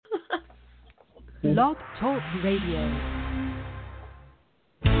Blog Talk Radio.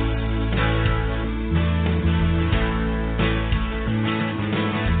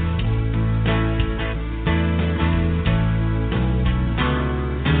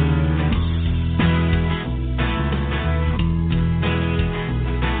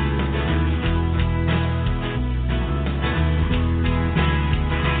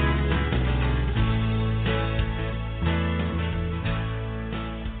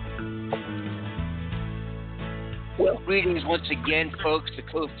 Greetings once again, folks. The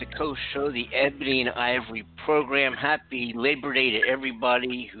Coast to Coast Show, the Ebony and Ivory program. Happy Labor Day to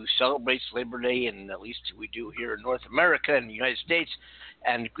everybody who celebrates Labor Day, and at least we do here in North America and the United States.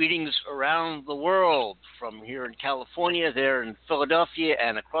 And greetings around the world, from here in California, there in Philadelphia,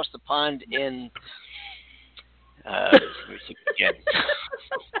 and across the pond in let me think again.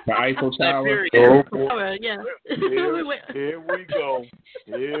 The Eiffel Tower. Yeah. Here we go.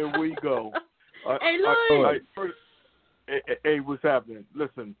 Hey, Lloyd. Hey, what's happening?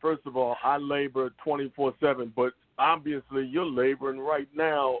 Listen, first of all, I labor 24/7, but obviously you're laboring right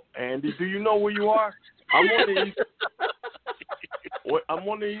now, Andy. Do you know where you are? I'm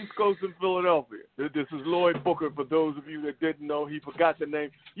on the East Coast in Philadelphia. This is Lloyd Booker. For those of you that didn't know, he forgot the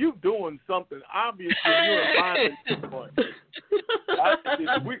name. You doing something? Obviously, you're a violent.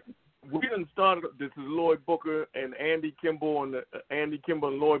 We done started. This is Lloyd Booker and Andy Kimbel on the Andy Kimbel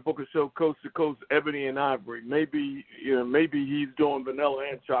and Lloyd Booker Show, Coast to Coast, Ebony and Ivory. Maybe he's doing vanilla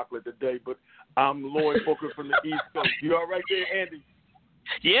and chocolate today, but I'm Lloyd Booker from the East Coast. You all right there, Andy?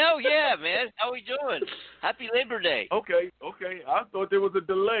 Yeah, man. How we doing? Happy Labor Day. Okay. I thought there was a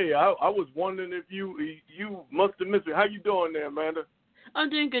delay. I was wondering if you must have missed it. How you doing there, Amanda? I'm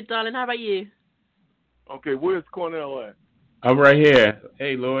doing good, darling. How about you? Okay, where's Cornell at? I'm right here.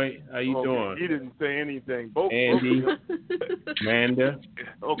 Hey, Lloyd, how you doing? He didn't say anything. Andy, Amanda,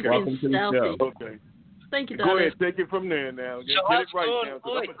 okay. Welcome to the show. Okay. Thank you, darling. Go ahead, take it from there now. So Get how's it right going, now.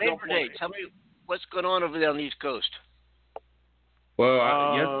 Lloyd, Labor Day. Tell me what's going on over there on the East Coast. Well,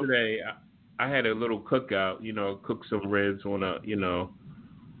 yesterday I had a little cookout. Cooked some ribs on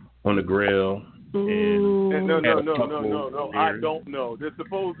the grill. And no. I don't know. They're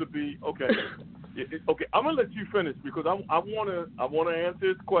supposed to be okay. Okay, I'm gonna let you finish because I wanna answer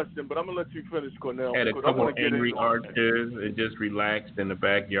his question, but I'm gonna let you finish, Cornell. Had a couple of angry archers and just relaxed in the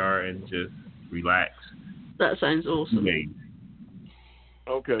backyard and just relaxed. That sounds awesome. Okay.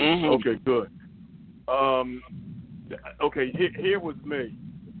 Mm-hmm. Okay, good. Okay, here was me.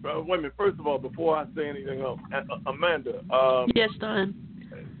 Wait a minute. First of all, before I say anything else, Amanda. Yes, darling.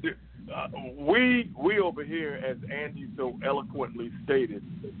 We over here, as Andy so eloquently stated,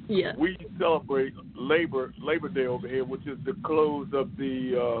 we celebrate Labor Day over here, which is the close of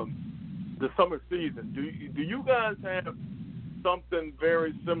the summer season. Do you guys have something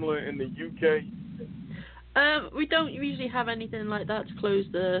very similar in the UK? We don't usually have anything like that to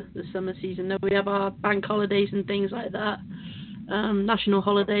close the summer season. No, we have our bank holidays and things like that, national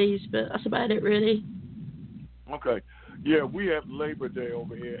holidays, but that's about it, really. Okay. Yeah, we have Labor Day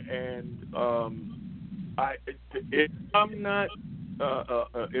over here, and if I'm not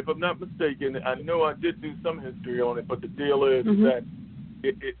mistaken, I know I did do some history on it, but the deal is that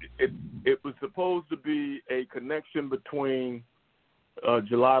it was supposed to be a connection between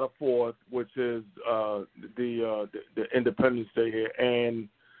July the 4th, which is the Independence Day here, and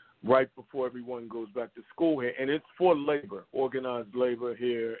right before everyone goes back to school here, and it's for labor, organized labor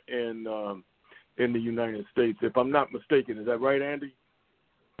here in the United States, if I'm not mistaken. Is that right, Andy?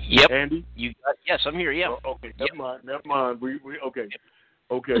 Yep. Andy? Yes, I'm here. Yeah. Oh, okay. Never mind. We okay.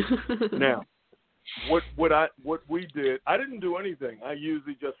 Okay. Now, what we did, I didn't do anything. I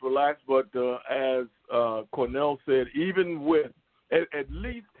usually just relax. But as Cornell said, even with at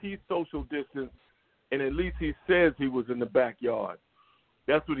least he's social distance, and at least he says he was in the backyard.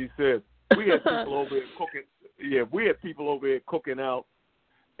 That's what he said. We had people over here cooking. Yeah, we had people over here cooking out.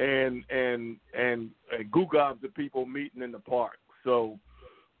 And goo gobs of people meeting in the park. So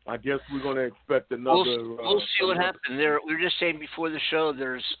I guess we're going to expect another. We'll see what happens. We were just saying before the show,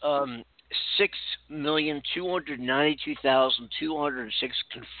 there's 6,292,206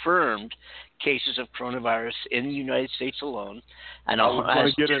 confirmed cases of coronavirus in the United States alone, and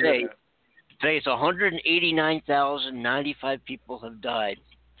today it's 189,095 people have died,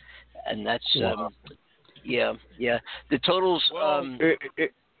 and that's yeah. The totals.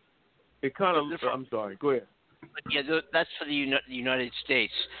 It kind of. I'm sorry. Go ahead. Yeah, that's for the United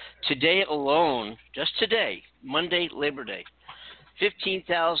States. Today alone, just today, Monday, Labor Day,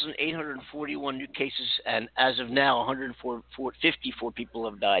 15,841 new cases, and as of now, 154 people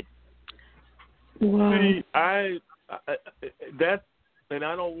have died. Wow. See, that's and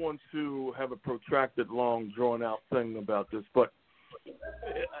I don't want to have a protracted, long, drawn-out thing about this, but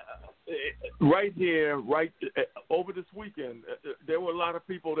right here, over this weekend, there were a lot of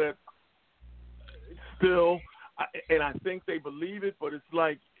people that still, and I think they believe it, but it's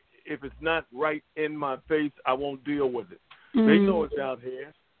like, if it's not right in my face, I won't deal with it. Mm-hmm. They know it's out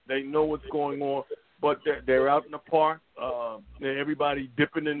here. They know what's going on, but they're out in the park. Everybody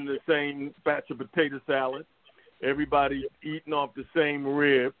dipping into the same batch of potato salad. Everybody eating off the same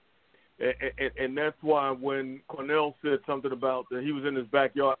rib. And that's why when Cornell said something about that he was in his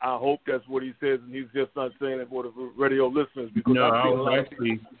backyard, I hope that's what he says, and he's just not saying it for the radio listeners. Because no, I was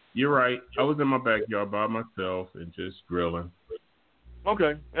actually, you're right. I was in my backyard by myself and just grilling.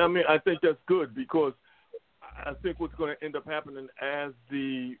 Okay. I mean, I think that's good because I think what's going to end up happening as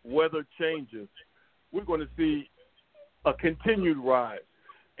the weather changes, we're going to see a continued rise.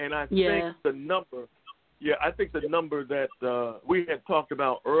 And I think the number that we had talked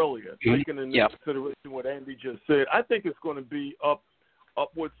about earlier, taking into consideration what Andy just said, I think it's going to be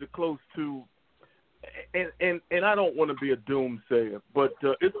upwards to close to, and I don't want to be a doomsayer, but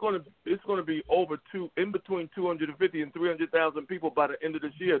it's going to be over in between 250 and 300,000 people by the end of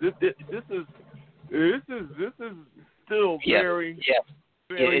this year. This is still very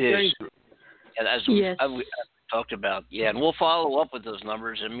dangerous. And as we talked about, and we'll follow up with those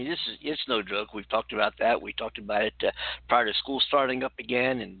numbers. I mean, it's no joke. We've talked about that. We talked about it prior to school starting up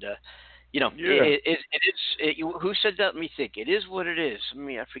again, and who said that? Let me think. It is what it is. I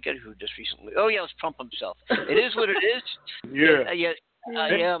mean, I forget who just recently. Oh yeah, it was Trump himself. It is what it is.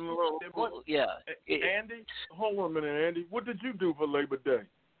 Andy, hold on a minute, Andy. What did you do for Labor Day?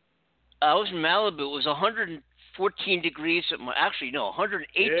 I was in Malibu. It was 114 degrees at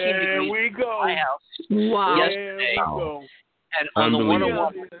 118 degrees at my house. Wow. Yesterday. There we go. And on the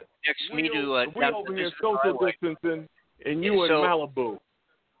 101 next to me to we over here social distancing, and you in Malibu.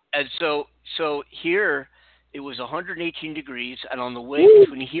 And so here it was 118 degrees, and on the way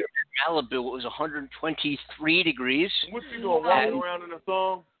between here and Malibu it was 123 degrees. What you doing, walking around in a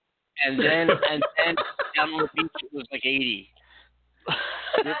thong? And then down on the beach it was like 80.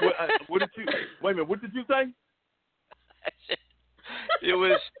 What did you say? It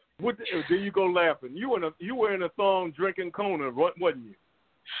was. There you go laughing. You were in a thong drinking Kona, wasn't you?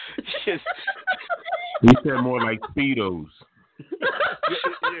 He said more like Speedos.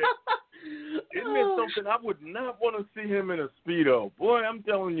 Isn't it something? I would not want to see him in a Speedo. Boy, I'm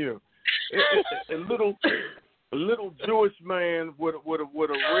telling you, a little Jewish man with a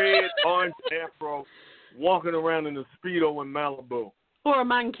red orange afro walking around in a Speedo in Malibu. Or a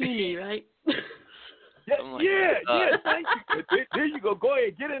mankini, right? Oh yeah. Thank you. There you go. Go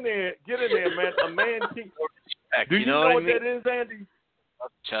ahead, get in there, man. A mankini. Do you know what that is, Andy?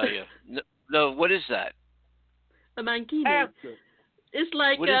 I'll tell you. No, what is that? A mankini. After. It's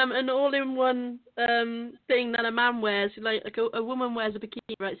like an all-in-one thing that a man wears. Like a woman wears a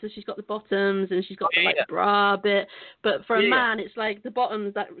bikini, right? So she's got the bottoms and she's got the bra bit. But for a man, it's like the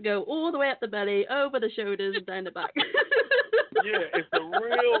bottoms that go all the way up the belly, over the shoulders, and down the back. It's a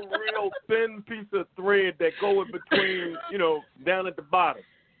real thin piece of thread that go in between, down at the bottom.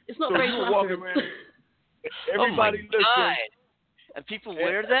 It's not very flattering. Everybody listen. God. And people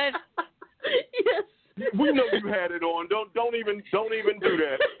wear that? Yes. We know you had it on. Don't even do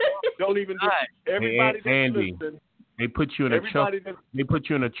that. Don't even do that. Everybody that's Andy, listening. They put you in a chokehold.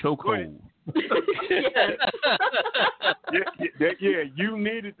 You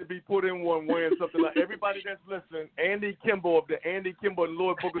needed to be put in one wearing something like. Everybody that's listening, Andy Kimbel of the Andy Kimbel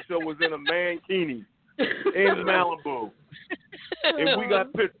Lloyd Booker Show was in a mankini in Malibu, and we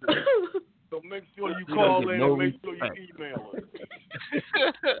got pictures. So make sure you call in and make sure you email us.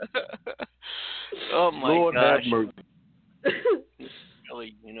 Oh my Lord gosh! Have mercy.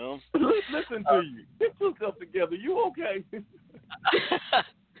 Really, Listen to you. Get yourself together. You okay?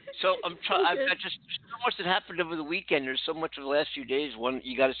 So I've got just so much that happened over the weekend. There's so much of the last few days.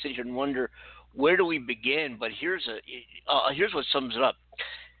 You got to sit here and wonder where do we begin. But here's what sums it up.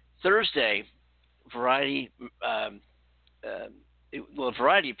 Thursday, Variety, a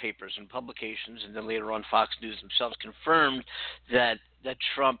variety of papers and publications, and then later on Fox News themselves confirmed that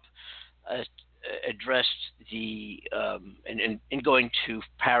Trump addressed the in going to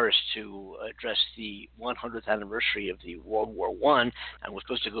Paris to address the 100th anniversary of the World War I, and was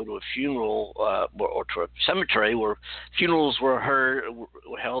supposed to go to a funeral or to a cemetery where funerals were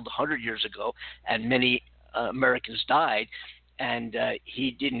held 100 years ago, and many Americans died. And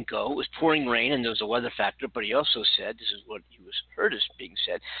he didn't go. It was pouring rain, and there was a weather factor. But he also said, this is what he was heard as being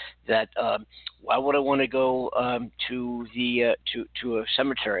said, that why would I want to go to a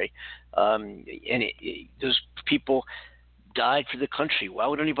cemetery? And those people died for the country. Why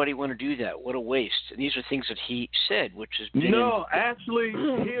would anybody want to do that? What a waste. And these are things that he said, which has been... No, actually,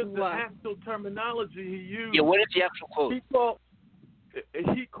 here's the actual terminology he used. Yeah, what is the actual quote?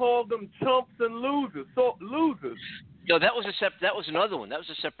 He called them chumps and losers. So losers. No, that was another one. That was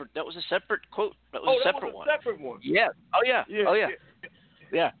a separate quote. That was a separate one. Separate one. Yeah. Oh yeah. Oh yeah.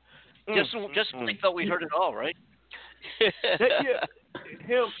 Yeah. Just when we thought we heard it all, right?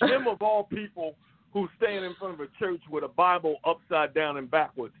 Him of all people who stand in front of a church with a Bible upside down and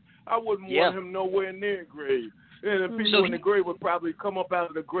backwards. I wouldn't want him nowhere near a grave. And the people in the grave would probably come up out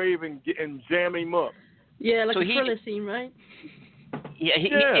of the grave and jam him up. Yeah, like a thriller scene, right? Yeah, he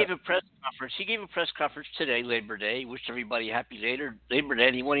gave a press conference. He gave a press conference today, Labor Day. Wished everybody a happy Labor Day.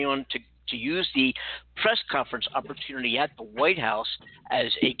 And he went on to use the press conference opportunity at the White House as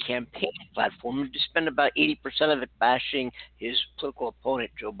a campaign platform and to spend about 80% of it bashing his political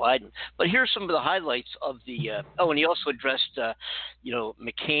opponent, Joe Biden. But here are some of the highlights of the and he also addressed,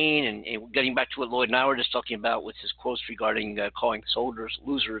 McCain and getting back to what Lloyd and I were just talking about with his quotes regarding calling soldiers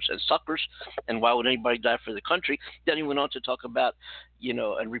losers and suckers and why would anybody die for the country. Then he went on to talk about,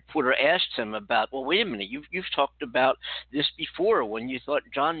 a reporter asked him about, well, wait a minute, you've talked about this before when you thought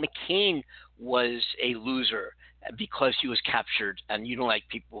John McCain was a loser because he was captured, and you don't like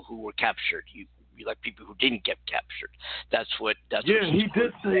people who were captured. You like people who didn't get captured. That's what he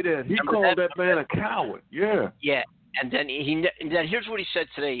did say that. He called that man a coward. Yeah. Yeah, and then here's what he said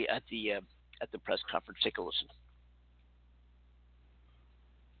today at the press conference. Take a listen.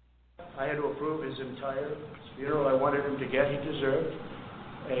 I had to approve his entire funeral. I wanted him to get he deserved.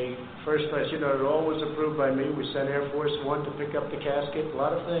 A first-class funeral. It all was approved by me. We sent Air Force One to pick up the casket. A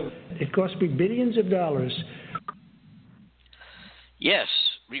lot of things. It cost me billions of dollars. Yes,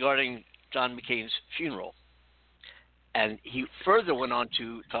 regarding John McCain's funeral. And he further went on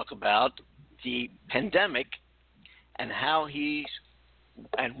to talk about the pandemic and how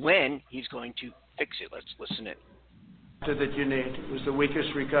when he's going to fix it. Let's listen in. That you need. It was the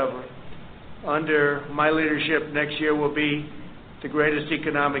weakest recovery. Under my leadership, next year will be the greatest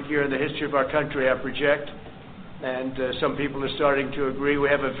economic year in the history of our country, I project. And some people are starting to agree. We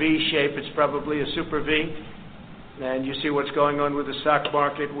have a V shape. It's probably a super V. And you see what's going on with the stock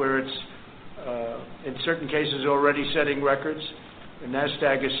market where it's, in certain cases, already setting records. The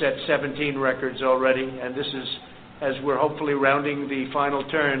NASDAQ has set 17 records already. And this is as we're hopefully rounding the final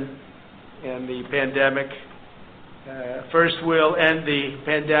turn in the pandemic. First, we'll end the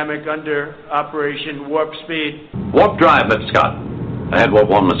pandemic under Operation Warp Speed. Warp drive, Mr. Scott. And Warp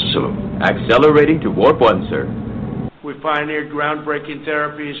 1, Mr. Sulu. Accelerating to Warp 1, sir. We've pioneered groundbreaking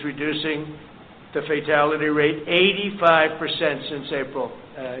therapies, reducing the fatality rate 85% since April.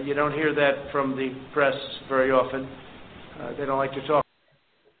 You don't hear that from the press very often. They don't like to talk.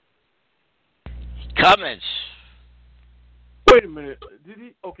 Comments. Wait a minute. Did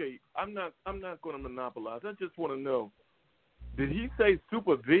he? Okay, I'm not going to monopolize. I just want to know. Did he say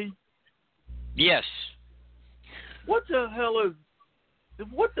Super V? Yes. What the hell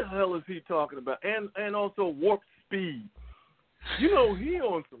is he talking about? And also Warp Speed. He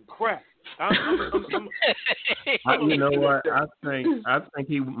on some crap. You know what? I think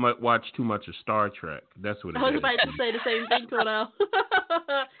he might watch too much of Star Trek. That's what it is. I was about to say the same thing, Cornell.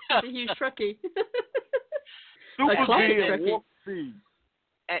 He's a huge Trekkie. Super V and Warp Speed.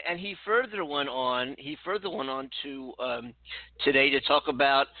 And he further went on to today to talk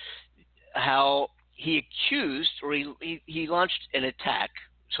about how he accused, or he launched an attack,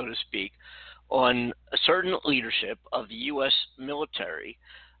 so to speak, on a certain leadership of the U.S. military,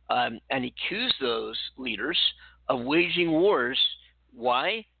 and he accused those leaders of waging wars.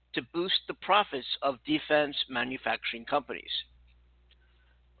 Why? To boost the profits of defense manufacturing companies.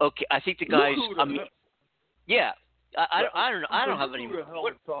 Okay, I think the guys. Yeah, I don't have any.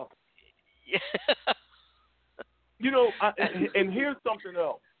 And here's something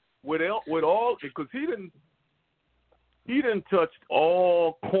else. With all, because he didn't touch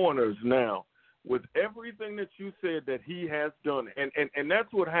all corners now. With everything that you said that he has done, and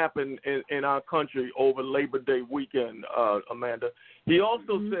that's what happened in our country over Labor Day weekend, Amanda. He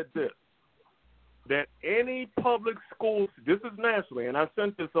also said this, that any public schools, this is nationally, and I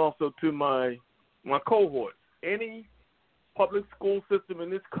sent this also to my cohort, any public school system in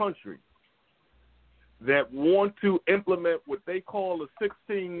this country that want to implement what they call a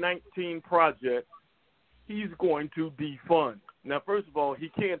 1619 project, he's going to defund. Now, first of all, he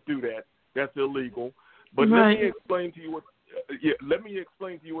can't do that. That's illegal. But let me explain to you what the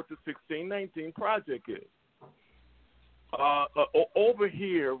 1619 project is. Over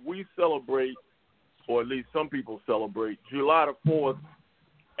here, we celebrate, or at least some people celebrate, July the 4th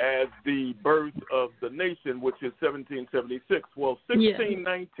as the birth of the nation, which is 1776. Well,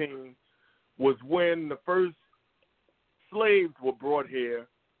 1619 was when the first slaves were brought here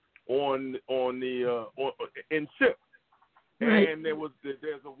in ships. Right. And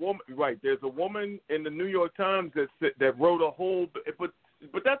there's a woman in the New York Times that wrote a whole,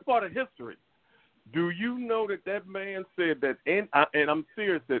 but that's part of history. Do you know that man said that, and I'm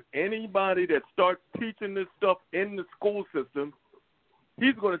serious, that anybody that starts teaching this stuff in the school system,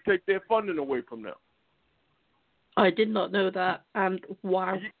 he's going to take their funding away from them. I did not know that, and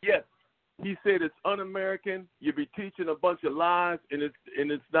wow. Yes. He said it's un-American. You'll be teaching a bunch of lies, and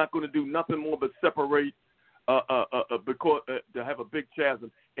it's not going to do nothing more but separate, because to have a big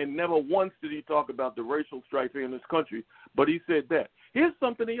chasm. And never once did he talk about the racial strife here in this country, but he said that. Here's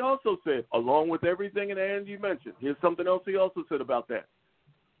something he also said, along with everything that Andy mentioned. Here's something else he also said about that.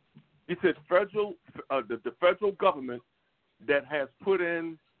 He said the federal government that has put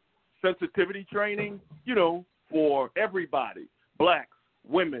in sensitivity training, for everybody, blacks,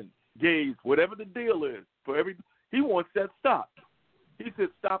 women, gays, whatever the deal is, he wants that stopped. He said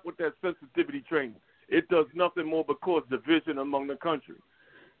stop with that sensitivity training. It does nothing more but cause division among the country.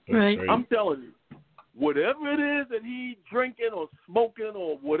 Right. I'm telling you, whatever it is that he drinking or smoking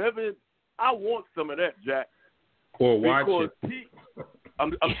or whatever, I want some of that, Jack. Or watching.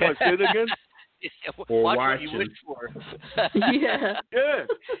 I'm sorry, say it again. Or watch watching. what you wish for. Yeah.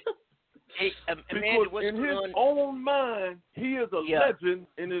 Hey, Amanda, what's in going his on? own mind, he is a legend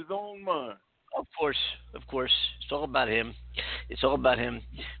in his own mind. Of course. It's all about him.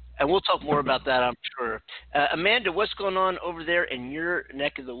 And we'll talk more about that, I'm sure. Amanda, what's going on over there in your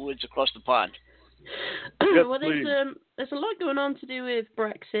neck of the woods across the pond? Yes, well, there's a lot going on to do with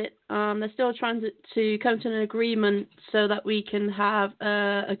Brexit. They're still trying to come to an agreement so that we can have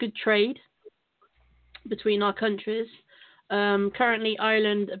a good trade between our countries. Currently,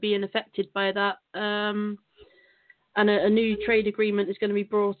 Ireland are being affected by that, and a new trade agreement is going to be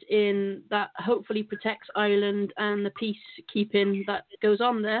brought in that hopefully protects Ireland and the peacekeeping that goes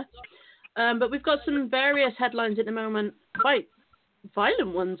on there. But we've got some various headlines at the moment, quite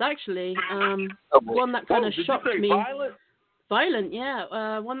violent ones actually. One that kind of shocked me. Violent,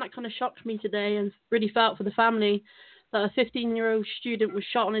 yeah. One that kind of shocked me today and really felt for the family, that a 15-year-old student was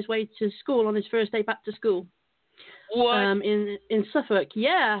shot on his way to school on his first day back to school. What? In Suffolk,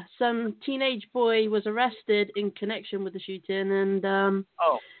 yeah. Some teenage boy was arrested in connection with the shooting, and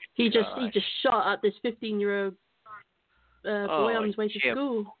he just shot at this 15-year-old boy on his way to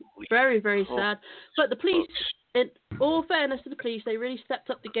school. Very, very sad. But the police, in all fairness to the police, they really stepped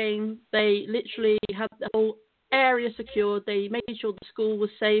up the game. They literally had the whole area secured. They made sure the school was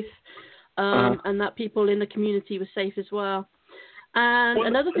safe, and that people in the community were safe as well. And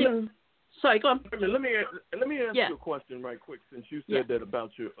another thing. Sorry, go on. Let me ask you a question right quick, since you said that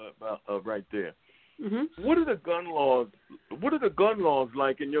about right there. Mm-hmm. What are the gun laws? What are the gun laws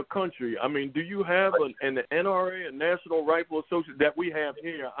like in your country? I mean, do you have an NRA, a National Rifle Association that we have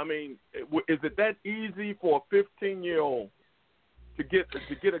here? I mean, is it that easy for a 15-year-old to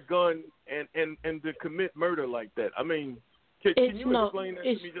get a gun and to commit murder like that? I mean, can you explain that to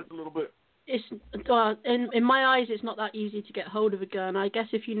me just a little bit? It's in my eyes, it's not that easy to get hold of a gun. I guess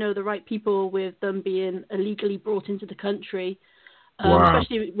if you know the right people, with them being illegally brought into the country,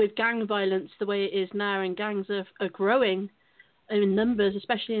 especially with gang violence the way it is now, and gangs are growing in numbers,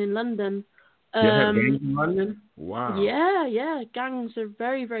 especially in London. You have gangs in London? Wow. Yeah. Gangs are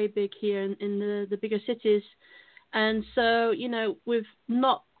very, very big here in the bigger cities, and so with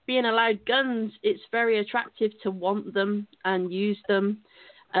not being allowed guns, it's very attractive to want them and use them.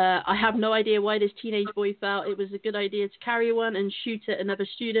 I have no idea why this teenage boy felt it was a good idea to carry one and shoot at another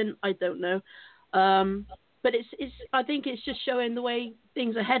student. I don't know. But I think it's just showing the way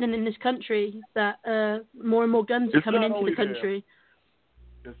things are heading in this country, that more and more guns are coming into the country.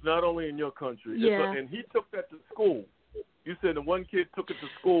 It's not only in your country. Yeah. And he took that to school. You said the one kid took it to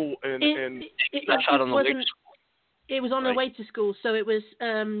school and got shot on the way to school. It was on the way to school, so it was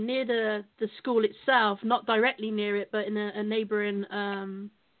near the school itself, not directly near it, but in a neighbouring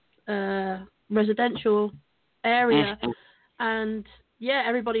residential area. And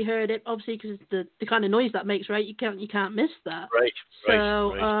everybody heard it, obviously, because the kind of noise that makes, right? You can't miss that. Right.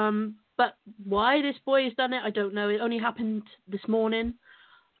 So, but why this boy has done it, I don't know. It only happened this morning,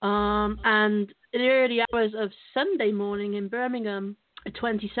 and in the early hours of Sunday morning in Birmingham, a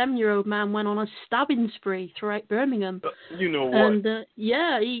 27-year-old man went on a stabbing spree throughout Birmingham. You know what? And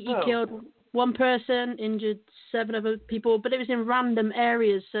he killed one person, injured 7 other people, but it was in random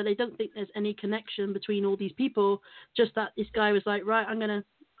areas, so they don't think there's any connection between all these people, just that this guy was like, right, I'm going to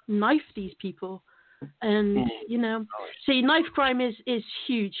knife these people. And, see, knife crime is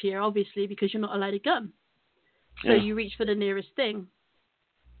huge here, obviously, because you're not allowed a gun. So you reach for the nearest thing.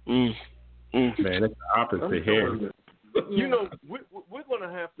 Man, it's the opposite here. We're going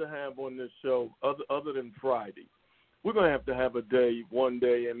to have on this show, other than Friday, we're going to have a day, one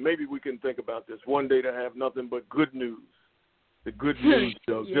day, and maybe we can think about this, one day to have nothing but good news. The good news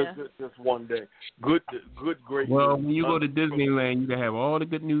show, just one day. Good, great Well, news. when you go to Disneyland, you can have all the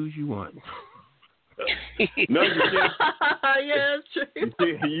good news you want. No, you can't. Yeah, that's true.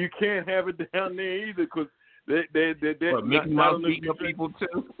 You can't have it down there either because they're Mickey Mouse beating up people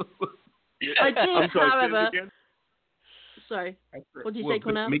too. I did, however. Sorry. What did you say,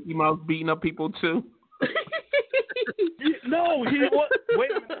 Cornell? Mickey Mouse beating up people too. No, he was.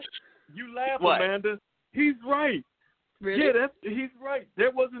 Wait a minute. You laugh, Amanda. He's right. Really? Yeah, he's right.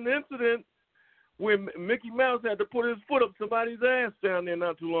 There was an incident where Mickey Mouse had to put his foot up somebody's ass down there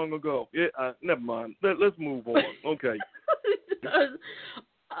not too long ago. Yeah, never mind. Let's move on. Okay.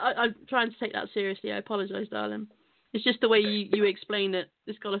 I'm trying to take that seriously. I apologize, darling. It's just the way you explain it.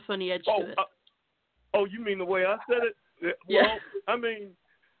 It's got a funny edge to it. You mean the way I said it? Yeah. I mean,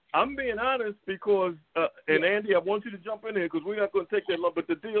 I'm being honest because, and Andy, I want you to jump in here because we're not going to take that long. But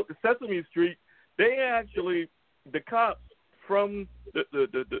the deal, Sesame Street, they actually, the cops from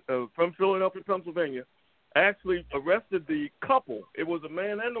from Philadelphia, Pennsylvania, actually arrested the couple. It was a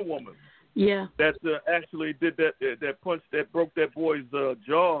man and a woman. Yeah. That actually did that punch that broke that boy's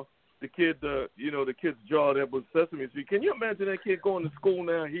jaw. The kid, the kid's jaw that was Sesame Street. Can you imagine that kid going to school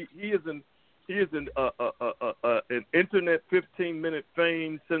now? He is an internet 15-minute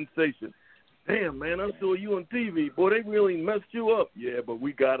fame sensation. Damn, man, I saw you on TV. Boy, they really messed you up. Yeah, but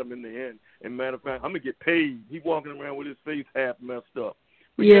we got him in the end. And matter of fact, I'm gonna get paid. He walking around with his face half messed up.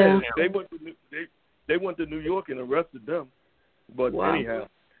 But yeah. They went to New York and arrested them. But anyhow,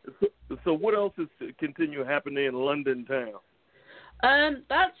 so what else is continue happening in London town?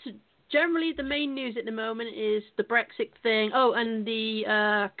 That's generally the main news at the moment is the Brexit thing. Oh, and the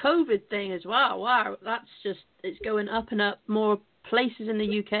COVID thing as well. Wow, that's it's going up and up. More places in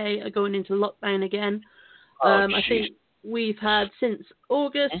the UK are going into lockdown again. I think we've had since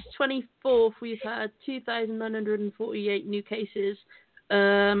August 24th, we've had 2,948 new cases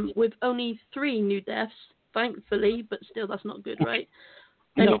with only 3 new deaths, thankfully, but still that's not good, right?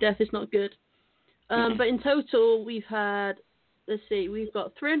 Any death is not good. But in total, we've had, we've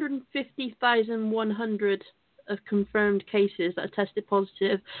got 350,100 of confirmed cases that are tested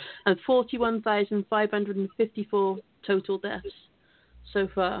positive and 41,554 total deaths so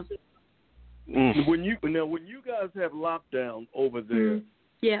far. When you guys have lockdown over there,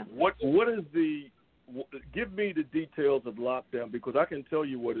 what is give me the details of lockdown because I can tell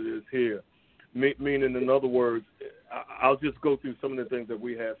you what it is here. Meaning, in other words, I'll just go through some of the things that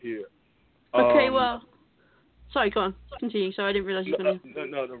we have here. Okay, sorry, go on. Continue. Sorry, I didn't realize you were going to...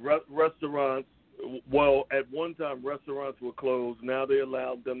 No, the restaurants, well, at one time restaurants were closed. Now they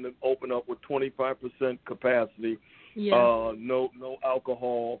allowed them to open up with 25% capacity. Yeah. No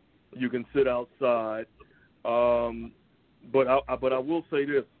alcohol. You can sit outside. But I will say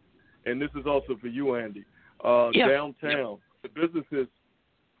this, and this is also for you, Andy. Downtown, the businesses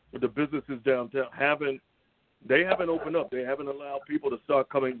downtown haven't opened up. They haven't allowed people to start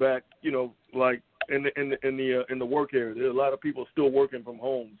coming back. Like in the work area, there are a lot of people still working from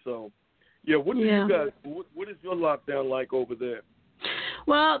home. So, what do you guys? What is your lockdown like over there?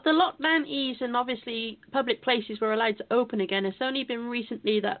 Well, the lockdown eased, and obviously public places were allowed to open again. It's only been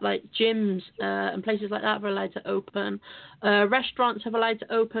recently that like gyms and places like that were allowed to open. Restaurants have allowed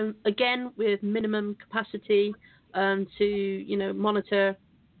to open again with minimum capacity to monitor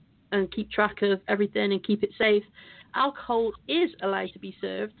and keep track of everything and keep it safe. Alcohol is allowed to be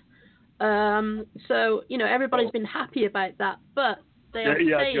served. So, everybody's been happy about that, but they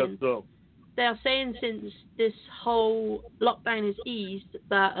are saying since this whole lockdown is eased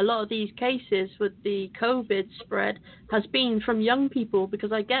that a lot of these cases with the COVID spread has been from young people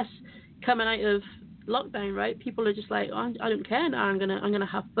because I guess coming out of lockdown, right, people are just like, I don't care now, I'm gonna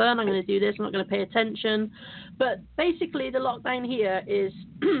have fun, I'm gonna do this, I'm not gonna pay attention. But basically the lockdown here is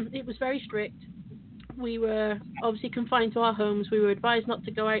it was very strict. We were obviously confined to our homes. We were advised not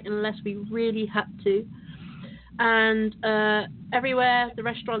to go out unless we really had to. And everywhere, the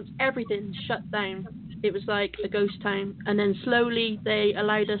restaurants, everything shut down. It was like a ghost town. And then slowly they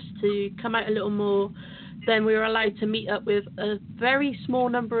allowed us to come out a little more. Then we were allowed to meet up with a very small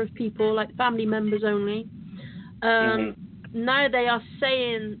number of people, like family members only. Now they are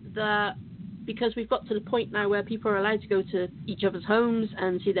saying that because we've got to the point now where people are allowed to go to each other's homes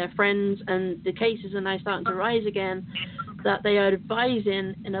and see their friends, and the cases are now starting to rise again, that they are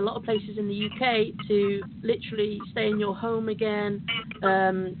advising in a lot of places in the UK to literally stay in your home again,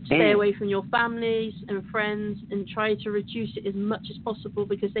 stay away from your families and friends, and try to reduce it as much as possible,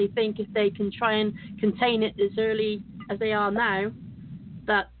 because they think if they can try and contain it as early as they are now,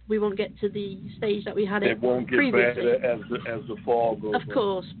 that we won't get to the stage that we had it previously. It won't get bad as the fall goes on. Of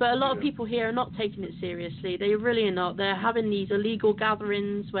course, but a lot of people here are not taking it seriously. They really are not. They're having these illegal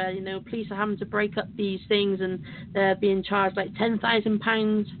gatherings where, police are having to break up these things, and they're being charged like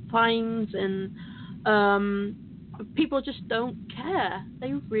 £10,000 fines, and people just don't care.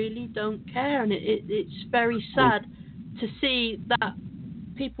 They really don't care, and it's very sad to see that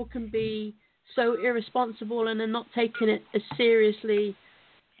people can be so irresponsible and are not taking it as seriously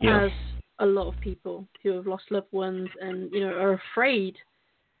as a lot of people who have lost loved ones and are afraid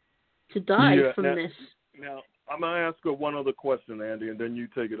to die from this. Now, I'm going to ask her one other question, Andy, and then you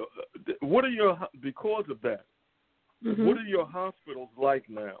take it. Because of that, what are your hospitals like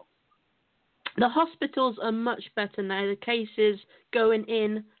now? The hospitals are much better now. The cases going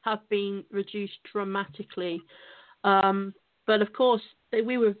in have been reduced dramatically. But of course,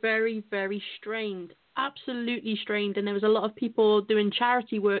 we were very, very strained. Absolutely strained, and there was a lot of people doing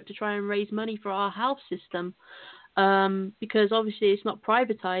charity work to try and raise money for our health system, because obviously it's not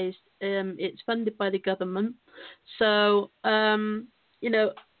privatized, it's funded by the government. So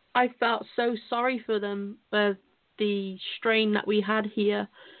I felt so sorry for them for the strain that we had here.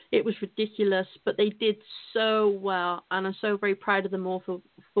 It was ridiculous, but they did so well, and I'm so very proud of them all for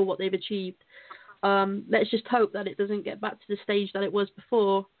what they've achieved. Let's just hope that it doesn't get back to the stage that it was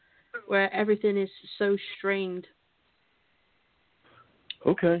before, where everything is so strained.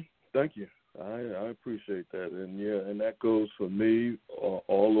 Okay, thank you. I appreciate that, and that goes for me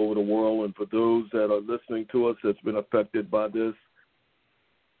all over the world, and for those that are listening to us that's been affected by this.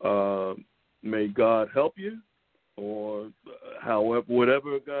 May God help you, or however,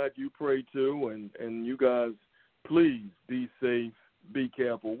 whatever God you pray to, and you guys, please be safe, be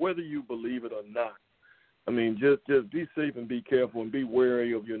careful, whether you believe it or not. I mean, just be safe and be careful and be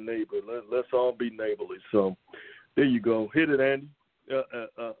wary of your neighbor. Let's all be neighborly. So there you go. Hit it, Andy.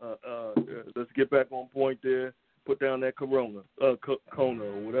 Let's get back on point there. Put down that Kona,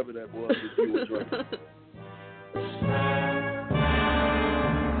 or whatever that was that you were drinking.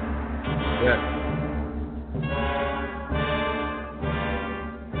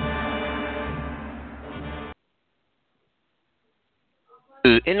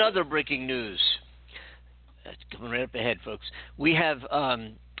 In other breaking news, that's coming right up ahead, folks. We have, I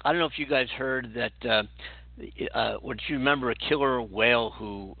don't know if you guys heard that, what you remember, a killer whale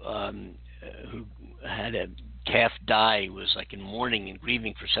who had a calf die, was like in mourning and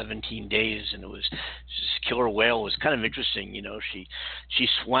grieving for 17 days, and this killer whale was kind of interesting. She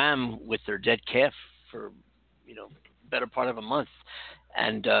swam with her dead calf for, better part of a month,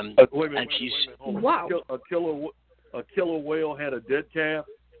 and wow. A killer whale had a dead calf?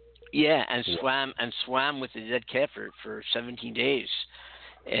 Yeah, and swam with the dead calf for 17 days,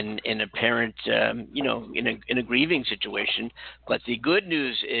 in apparent, in a grieving situation. But the good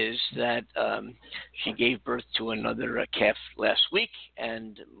news is that she gave birth to another calf last week,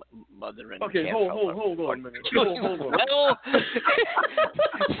 and mother and calf. Hold on a minute. Hold on. Well,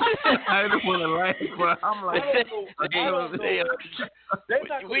 I don't want to laugh, but I'm like,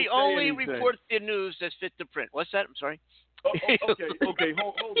 we only report the news that's fit to print. What's that? I'm sorry. Okay.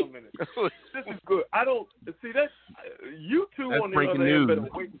 Hold on a minute. This is good. I don't see that. You two that's on the other hand better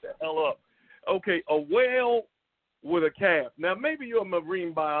wake the hell up. Okay, a whale with a calf. Now, maybe you're a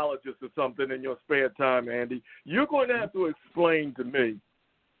marine biologist or something in your spare time, Andy. You're going to have to explain to me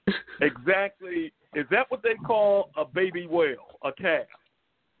exactly. Is that what they call a baby whale, a calf?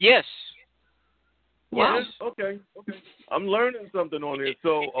 Yes. Wow. Yes. Okay. I'm learning something on this.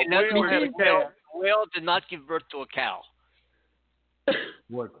 So a whale had a calf. A whale did not give birth to a cow.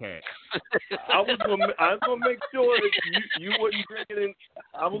 What cat? I was gonna make sure that you wasn't drinking.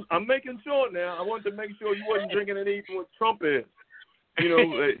 I'm making sure now. I wanted to make sure you wasn't drinking and eating what Trump is.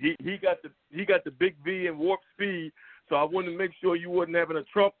 He got the big V and warp speed. So I wanted to make sure you wasn't having a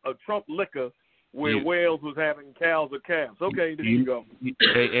Trump liquor where whales was having cows or calves. Okay, there you go.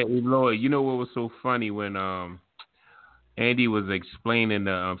 Hey, Lloyd, you know what was so funny when Andy was explaining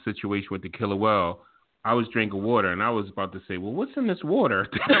the situation with the killer whale? I was drinking water, and I was about to say, well, what's in this water?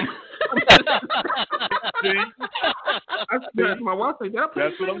 I said, my wife said,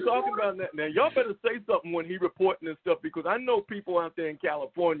 that's what I'm talking about now. Y'all better say something when he reporting this stuff, because I know people out there in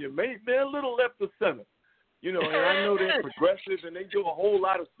California, they're a little left of center. And I know they're progressive, and they do a whole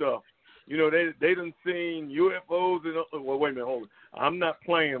lot of stuff. They done seen UFOs and, well, wait a minute, hold on. I'm not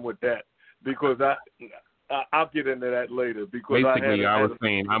playing with that, because I'll get into that later because basically I was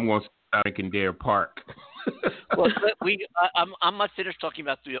saying I'm going to start in Dare Park. Well, I'm not finished talking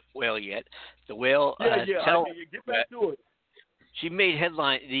about the whale yet. The whale. Get back to it. She made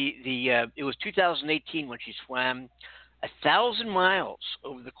headline. It was 2018 when she swam 1,000 miles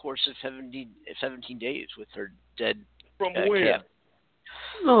over the course of 17 days with her dead from where? calf.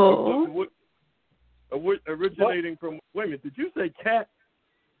 Oh. Originating from. Wait a minute. Did you say cat?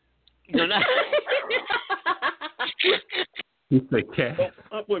 No, not. You say cat?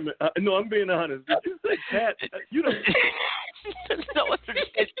 Wait a minute. No, I'm being honest. Did you say cat? You don't. No, what did you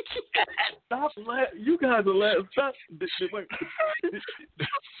say? Stop laughing. You guys are laughing. Stop. Wait.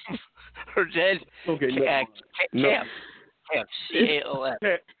 Her dead calf. Calf. C-A-O-F.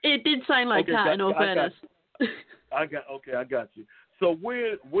 It did sound like cat, in all fairness. I got you. So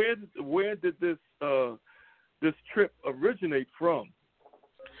where did this trip originate from?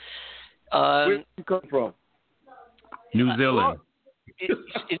 Where did it come from? New Zealand.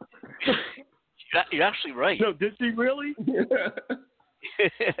 You're actually right. No, did she really?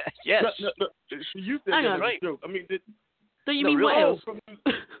 Yes. No. You said that was a joke. I mean, do you mean really? Wales? From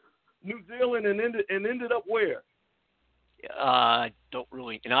New Zealand and ended up where? Don't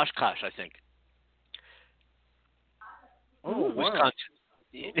really. In Oshkosh, I think. Oh, wow. Wisconsin.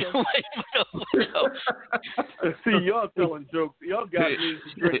 No. See, y'all telling jokes. Y'all got me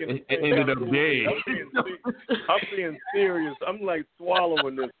drinking. It ended up dead. I'm being serious. I'm like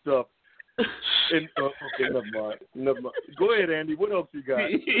swallowing this stuff. Okay, never mind. Go ahead, Andy. What else you got?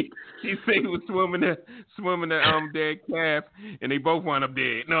 He said he was swimming the dead calf, and they both wound up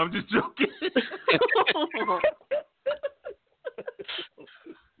dead. No, I'm just joking.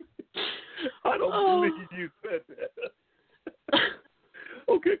 I don't believe you said that.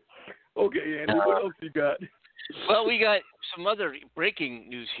 Okay, Andy. What else you got? Well, we got some other breaking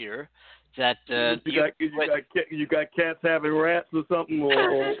news here. That you got cats having rats or something,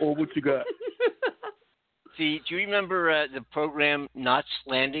 or what you got? Do you remember the program Knots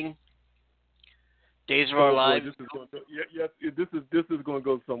Landing? Days of Our Lives. This is going to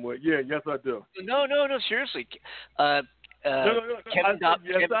go somewhere. Yeah, yes, I do. No, seriously. No,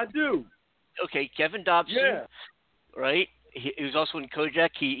 I do. Okay, Kevin Dobson. Yeah. Right. He was also in Kojak.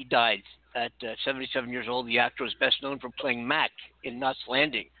 He died at 77 years old. The actor was best known for playing Mac in Knots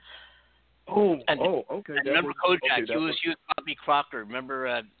Landing. Okay. Remember Kojak? He was Bobby Crocker.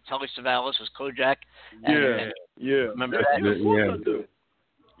 Remember Telly Savalas was Kojak? Yeah. Remember that? Yeah.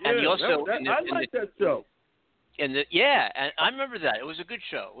 And he also I like that show. And I remember that. It was a good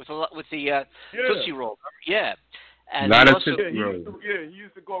show with the Tootsie Roll. Yeah. And he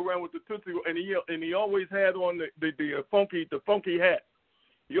used to go around with the Tootsie Roll, and he always had on the funky hat.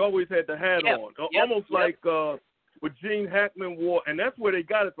 He always had the hat on, almost like what Gene Hackman wore, and that's where they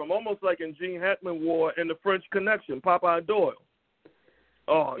got it from. Almost like in Gene Hackman wore in The French Connection, Popeye Doyle.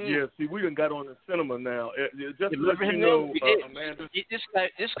 Oh yeah, see, we done got on the cinema now. Just to let you know, Amanda. This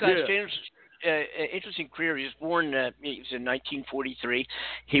guy's changed. Interesting career. He was born. He was in 1943.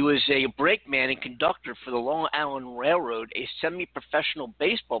 He was a brakeman and conductor for the Long Island Railroad, a semi-professional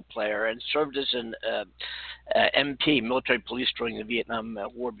baseball player, and served as an MP, military police, during the Vietnam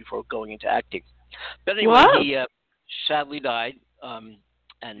War before going into acting. But anyway, he sadly died.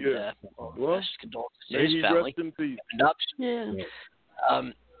 Condolences to his family. Rest in peace.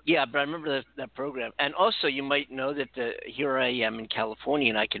 But I remember that program. And also, you might know that here I am in California,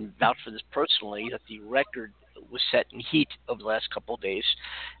 and I can vouch for this personally, that the record was set in heat over the last couple of days.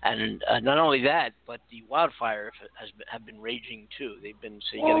 And not only that, but the wildfire have been raging, too. They've been,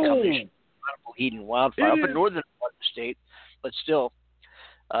 so you get a combination of heat and wildfire up in northern part of the state, but still.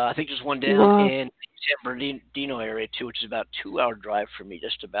 I think there's one down in San Bernardino area, too, which is about a 2-hour drive for me,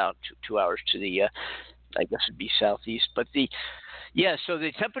 just about 2 hours to the, I guess it'd be southeast. But so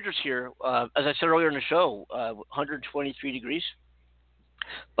the temperatures here, as I said earlier in the show, 123 degrees.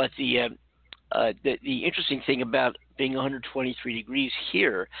 But the interesting thing about being 123 degrees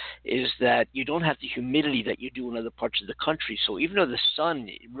here is that you don't have the humidity that you do in other parts of the country. So even though the sun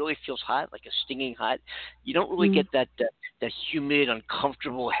really feels hot, like a stinging hot, you don't really get that humid,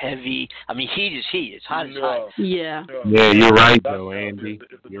 uncomfortable, heavy. I mean, heat is heat. It's hot as hot. Yeah. Yeah, you're right, though, Andy.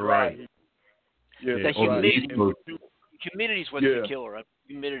 You're right. Yeah, that humidity is what's the killer.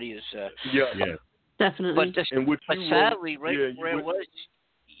 Humidity is. Definitely. But sadly, where I was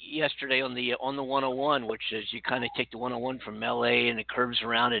yesterday on the 101, which is you kind of take the 101 from LA and it curves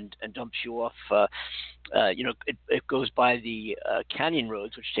around and dumps you off. It goes by the canyon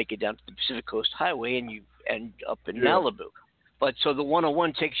roads, which take you down to the Pacific Coast Highway, and you end up in Malibu. But so the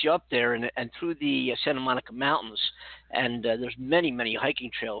 101 takes you up there and through the Santa Monica Mountains, and there's many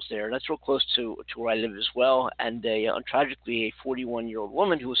hiking trails there. That's real close to where I live as well. And tragically, a 41-year-old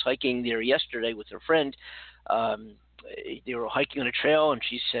woman who was hiking there yesterday with her friend. They were hiking on a trail, and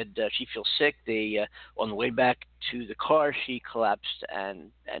she said she feels sick. On the way back to the car, she collapsed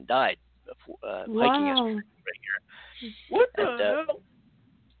and died. Hiking yesterday right here. What the hell?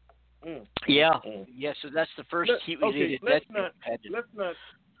 Yeah. So that's the first heat-related death.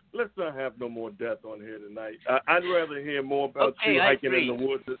 Let's not have no more death on here tonight. I'd rather hear more about you hiking in the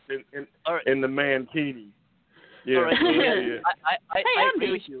woods in the Mankini. Yeah. All right. I agree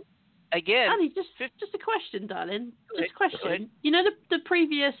Andy. with you. Again, Andy, just a question, darling. Just a question. You know the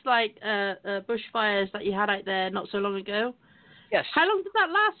previous bushfires that you had out there not so long ago? Yes. How long did that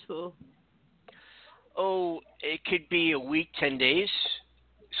last for? Oh, it could be a week, 10 days,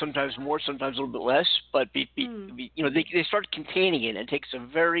 sometimes more, sometimes a little bit less. But they start containing it, and it takes a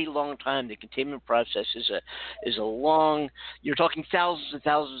very long time. The containment process is a long. You're talking thousands and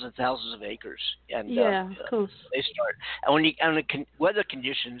thousands and thousands of acres. And of course. They start, and when weather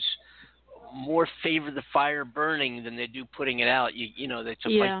conditions more favor the fire burning than they do putting it out. They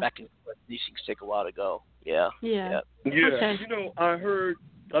fight back and forth. These things take a while to go. Yeah. Okay.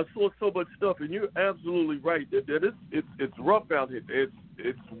 I saw so much stuff, and you're absolutely right that it's rough out here.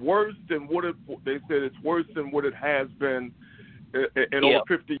 It's worse than they said. It's worse than what it has been in over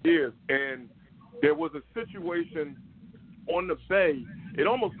 50 years. And there was a situation on the bay. It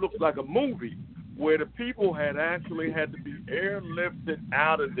almost looked like a movie, where the people had actually had to be airlifted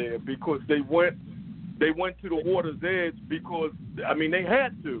out of there because they went to the water's edge because they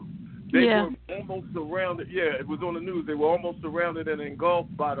had to. They were almost surrounded. Yeah, it was on the news. They were almost surrounded and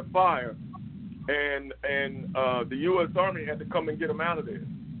engulfed by the fire, and the U.S. Army had to come and get them out of there.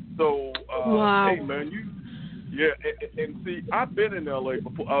 So, hey man, and see, I've been in L.A.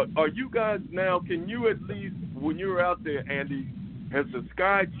 before. Are you guys now? Can you at least, when you're out there, Andy, has the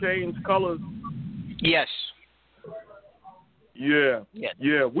sky changed colors? Yes. Yeah.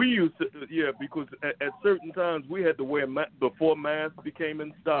 We used to. Yeah, because at certain times we had to wear before masks became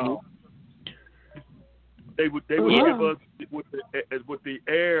in style. They would give us what the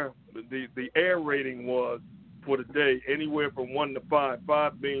air rating was for the day, anywhere from 1 to 5.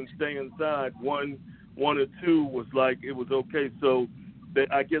 5 being stay inside. 1 or 2 was like it was okay. So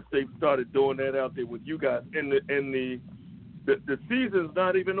I guess they started doing that out there with you guys. And the season's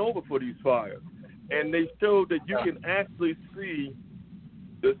not even over for these fires. And they showed that you can actually see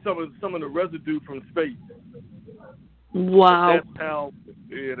some of the residue from space. Wow.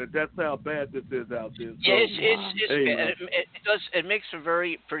 That's how bad this is out there. So, it makes for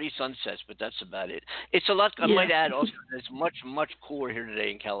very pretty sunsets, but that's about it. It's a lot. I might add also, it's much cooler here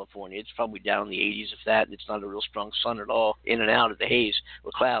today in California. It's probably down in the 80s, if that. It's not a real strong sun at all, in and out of the haze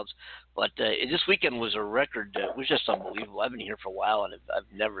or clouds. But this weekend was a record. It was just unbelievable. I've been here for a while, and I've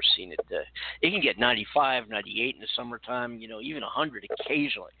never seen it. It can get 95, 98 in the summertime, even 100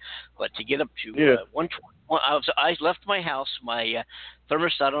 occasionally. But to get up to 120, I left my house, my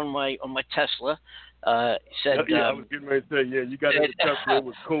thermostat on my Tesla said. I was getting ready to say, you got it. Tesla. It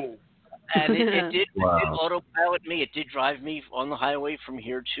was cool. And it did autopilot me. It did drive me on the highway from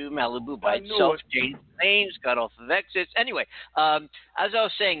here to Malibu by itself. Changed lanes, got off of exits. Anyway, as I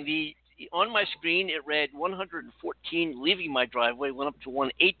was saying, on my screen it read 114 leaving my driveway, went up to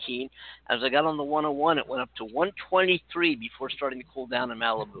 118. As I got on the 101, it went up to 123 before starting to cool down in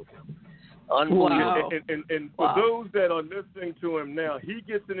Malibu. Unbelievable. And for those that are listening to him now, he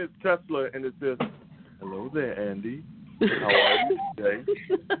gets in his Tesla and it says, "Hello there, Andy. How are you today?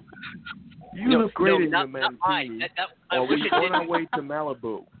 You look great in your Mankini. Are we on our way to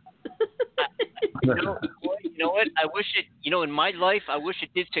Malibu?" You know what? I wish it. In my life, I wish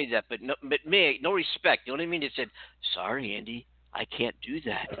it did say that, but no respect. You know what I mean? It said, "Sorry, Andy, I can't do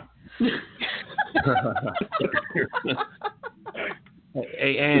that."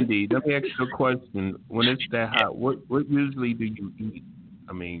 Hey, Andy, let me ask you a question. When it's that hot, what usually do you eat?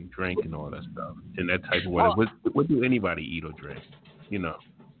 Drink and all that stuff in that type of weather. What do anybody eat or drink?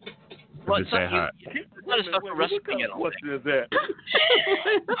 Well, it's that hot. What kind of question is that?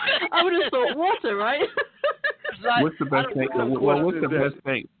 I would have thought water, right? What's the best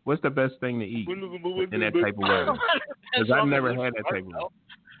thing? What's the best thing to eat in that type of weather? Because I've never had that type of weather.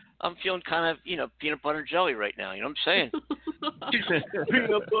 I'm feeling kind of, peanut butter jelly right now. You know what I'm saying?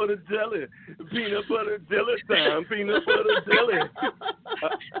 Peanut butter jelly time. Peanut butter jelly.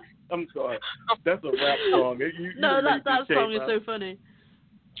 I'm sorry. That's a rap song. That song is so funny.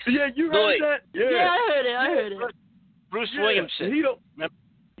 Yeah, you heard that? Yeah, I heard it. Bruce Williamson.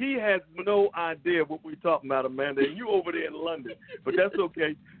 He has no idea what we're talking about, Amanda, and you over there in London. But that's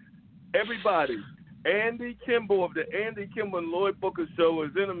okay. Everybody, Andy Kimbel of the Andy Kimbel Lloyd Booker Show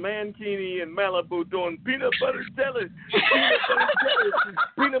is in a mankini in Malibu doing peanut butter jelly,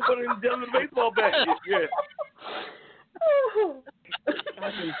 peanut butter and jelly baseball bat. Yeah.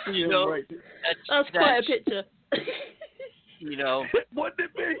 I can see him right there. That's quite a picture. You know. What did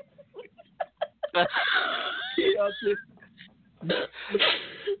it be?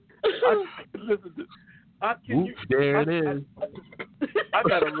 Listen to there it is. I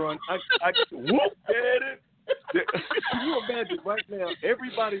gotta run. Whoop, there it is. Can you imagine right now,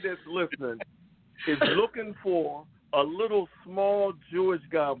 everybody that's listening is looking for a little small Jewish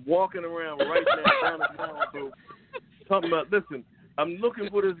guy walking around right now down in Malibu talking about, listen, I'm looking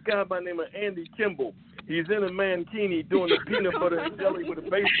for this guy by the name of Andy Kimbel. He's in a mankini doing the peanut butter and jelly with a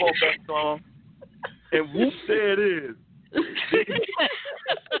baseball bat on. And whoop, there it is.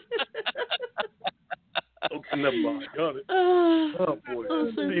 Okay, never mind. Got it. Oh, boy.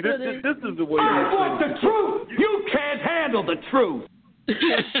 So see, this is the way I want the truth. You can't handle the truth.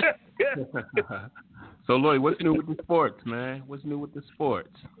 So, Lloyd, what's new with the sports, man? What's new with the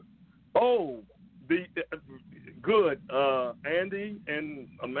sports? Oh, good. Andy and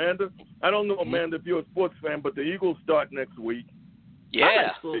Amanda. I don't know, Amanda, if you're a sports fan, but the Eagles start next week.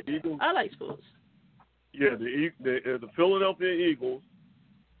 Yeah. I like sports. Yeah, the Philadelphia Eagles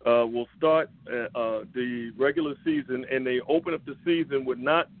will start the regular season, and they open up the season with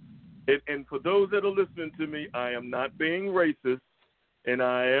not. And for those that are listening to me, I am not being racist, and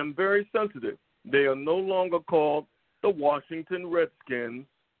I am very sensitive. They are no longer called the Washington Redskins.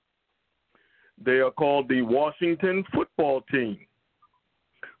 They are called the Washington Football Team.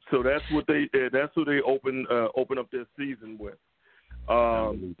 So that's what that's who they open up their season with.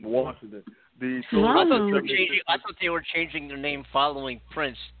 Washington. I thought they were changing their name following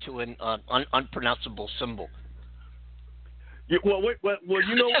Prince to an unpronounceable symbol. Yeah, well,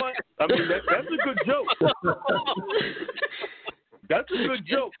 you know what? I mean, that's a good joke. That's a good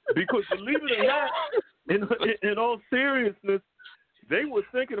joke because, believe it or not, in all seriousness, they were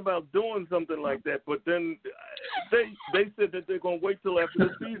thinking about doing something like that, but then they said that they're going to wait till after the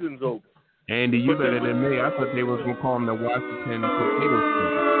season's over. Andy, you better than me. I thought they were going to call them the Washington Potato.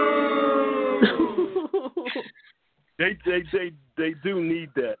 They do need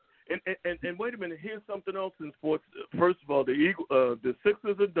that. And wait a minute. Here's something else in sports. First of all, the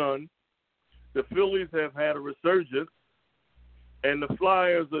Sixers are done. The Phillies have had a resurgence, and the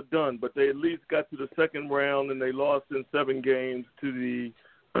Flyers are done. But they at least got to the second round, and they lost in 7 games to the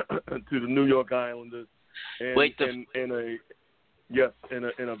New York Islanders. And,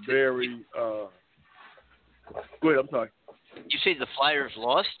 in a very go ahead, I'm sorry. You say the Flyers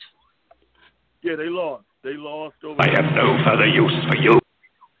lost? Yeah, they lost. They lost over. I have no further use for you.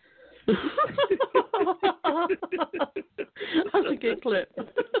 That's a good clip.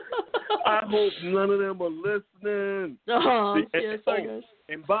 I hope none of them are listening. Sorry, guys.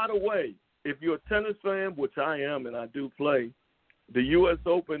 And by the way, if you're a tennis fan, which I am and I do play, the U.S.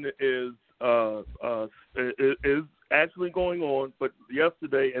 Open is actually going on. But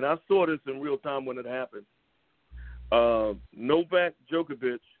yesterday, and I saw this in real time when it happened, Novak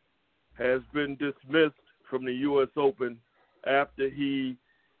Djokovic has been dismissed from the U.S. Open after he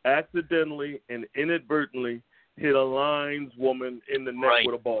accidentally and inadvertently hit a lineswoman in the neck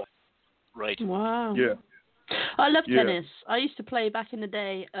with a ball. Right. Wow. Yeah. I love tennis. I used to play back in the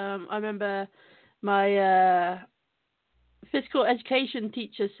day. I remember my physical education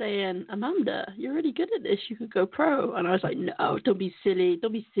teacher saying, "Amanda, you're really good at this. You could go pro." And I was like, "No, don't be silly.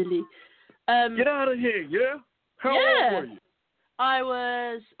 Don't be silly." Get out of here, yeah? How old were you? I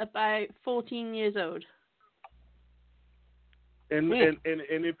was about 14 years old. And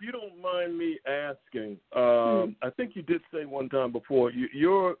if you don't mind me asking, I think you did say one time before,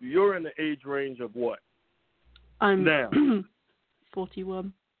 you're in the age range of what? I'm now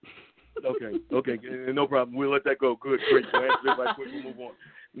 41. Okay, no problem. We'll let that go. Good, great. We'll answer it right quick. We'll move on.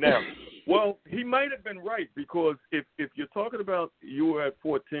 Now, well, he might have been right because if you're talking about you were at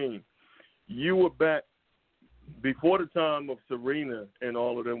 14, you were back before the time of Serena and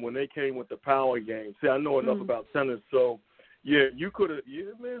all of them when they came with the power game. See, I know enough about tennis, so yeah, you could have.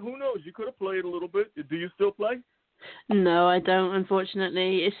 Yeah, man, who knows? You could have played a little bit. Do you still play? No, I don't,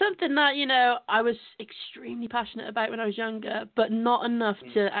 unfortunately. It's something that, I was extremely passionate about when I was younger, but not enough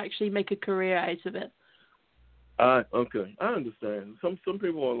to actually make a career out of it. Okay, I understand. Some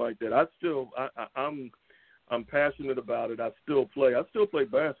people are like that. I'm passionate about it. I still play. I still play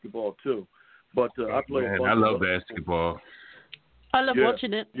basketball too, but I play. Man, I love basketball. I love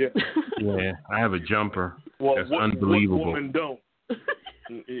watching it. Yeah, yeah. I have a jumper. Well, that's unbelievable. What women don't?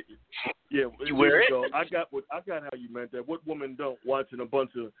 Yeah, you wear it? Go. I got how you meant that. What woman don't watching a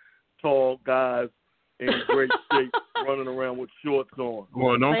bunch of tall guys in great shape running around with shorts on?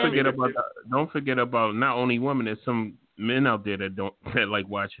 Well, don't forget about not only women. There's some men out there that like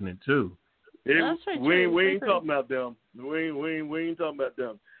watching it too. We ain't talking about them. We ain't talking about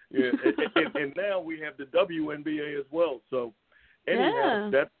them. Yeah, and now we have the WNBA as well. So anyhow,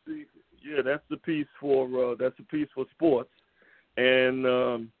 that's the piece for sports. And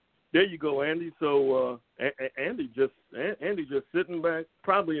there you go, Andy. So Andy just sitting back,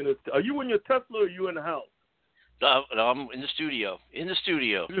 probably in his. Are you in your Tesla or are you in the house? I'm in the studio. You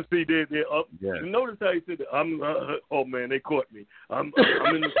see, they're up. Yeah. Notice how he said that. Oh man, they caught me. I'm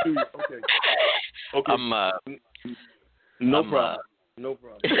in the studio. Okay. No problem.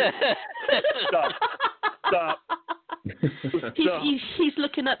 Stop. He's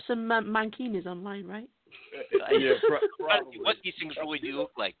looking up some mankinis online, right? Yeah, probably. What these things really do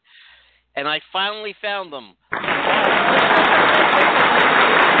look like. And I finally found them.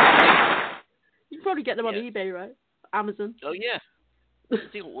 You can probably get them on eBay, right? Amazon. Oh, yeah.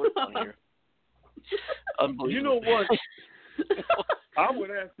 Still work on here. You know what? I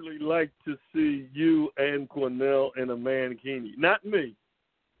would actually like to see you and Cornell in a mankini. Not me.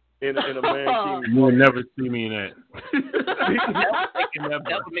 In a mankini. You will never see me in that.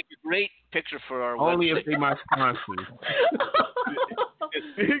 That would make a great picture for our Only website. if they my sponsors.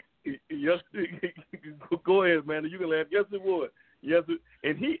 Yes, go ahead, man. You can laugh. Yes, it would. Yes,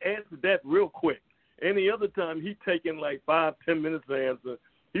 and he answered that real quick. Any other time, he'd taken like 5-10 minutes to answer.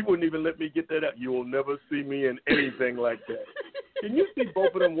 He wouldn't even let me get that out. You will never see me in anything like that. Can you see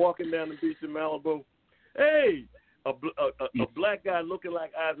both of them walking down the beach in Malibu? Hey, a black guy looking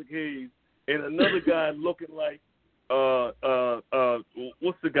like Isaac Hayes and another guy looking like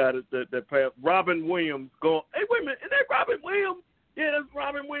what's the guy that passed? Robin Williams. Going, hey, wait a minute, is that Robin Williams? Yeah, that's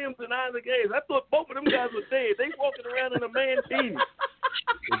Robin Williams and Isaac Hayes. I thought both of them guys were dead. They walking around in a mankini.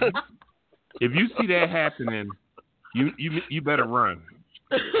 If you see that happening, you better run.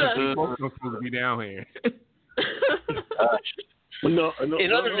 They both are supposed to be down here. No,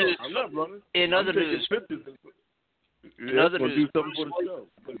 in other news, I'm not running. In other news, do something for the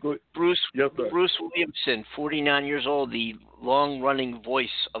show. Bruce Williamson, 49 years old, the long-running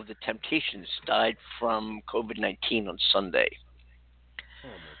voice of the Temptations, died from COVID-19 on Sunday. Oh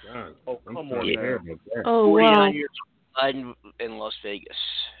my God! Oh, come on, man. Oh, 49 years old, died in Las Vegas.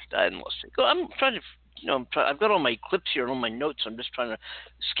 I'm trying to, I've got all my clips here and all my notes. I'm just trying to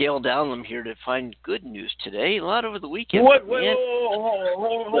scale down them here to find good news today. A lot over the weekend. Hold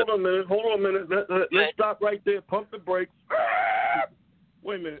on a minute. Let's stop right there. Pump the brakes.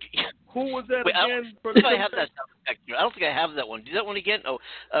 Wait a minute. Who was that again? I don't think I have that sound effect here. I don't think I have that one. Do that one again? Oh,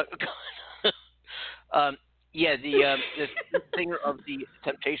 yeah, the singer of the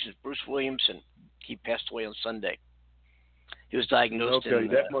Temptations, Bruce Williamson. He passed away on Sunday. He was diagnosed. Okay,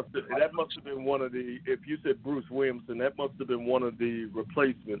 that must have been one of the. If you said Bruce Williamson, that must have been one of the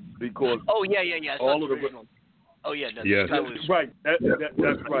replacements because. Oh yeah. All of the. Oh yeah. Right. That's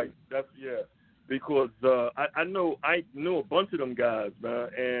right. That's yeah. Because I knew a bunch of them guys, man.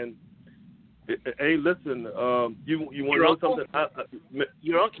 And hey, listen, you want to know something?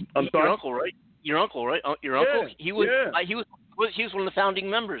 Your uncle. I'm sorry. Your uncle, right? Your uncle, right? Your uncle. He was. Yeah. He was one of the founding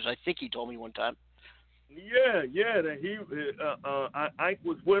members. I think he told me one time. Yeah. That Ike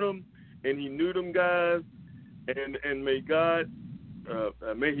was with him, and he knew them guys, and may God,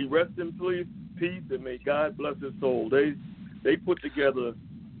 may he rest in peace, and may God bless his soul. They put together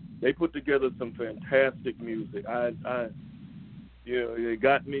some fantastic music. It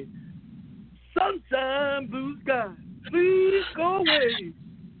got me. Sunshine, blue sky, please go away.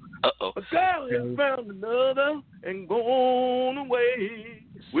 Uh-oh. A girl has found another and gone away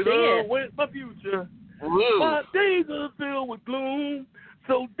with my future. Woo. My days are filled with gloom,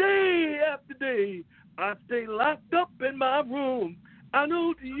 so day after day I stay locked up in my room. I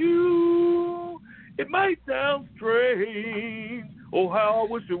know to you it might sound strange. Oh, how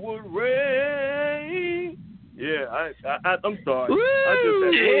I wish it would rain. Yeah, I'm sorry.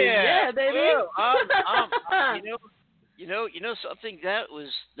 Woo! Yeah, baby. You know something that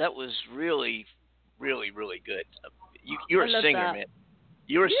was really, really, really good. You're a singer, that. man.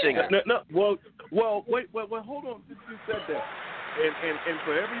 You're a singer. No. Well, wait. Hold on. Since you said that, and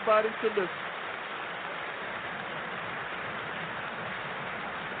for everybody to listen.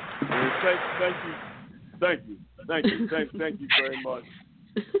 Thank you very much.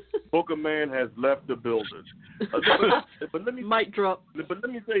 Booker Man has left the building. But let me mic drop. But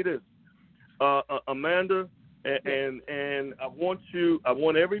let me say this, Amanda, and I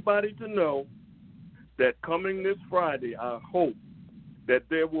want everybody to know that coming this Friday, I hope that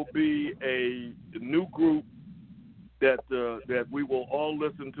there will be a new group that we will all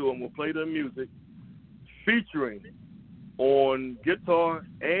listen to, and we'll play their music, featuring on guitar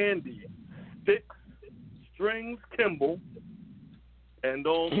Andy Strings Kimbel, and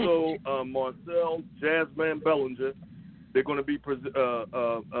also Marcel Jazzman Bellinger. They're going to be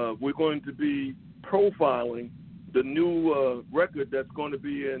we're going to be profiling the new record that's going to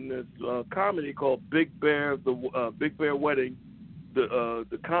be in this comedy called Big Bear Wedding,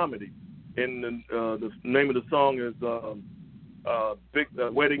 the comedy. And the name of the song is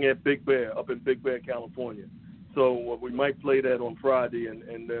Wedding at Big Bear, up in Big Bear, California. So we might play that on Friday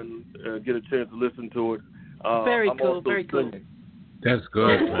and then get a chance to listen to it. Very cool. That's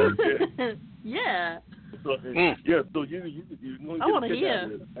good, man. Yeah. So, yeah, so you I want to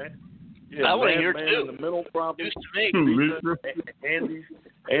hear. Yeah, I want to hear too. The mental problem.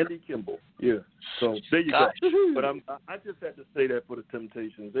 Andy Kimbel. Yeah. So there you go. But I just had to say that for the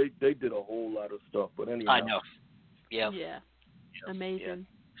Temptations. They did a whole lot of stuff. But anyway. I know. Yeah. Amazing.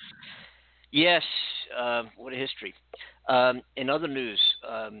 Yeah. Yes. What a history. In other news,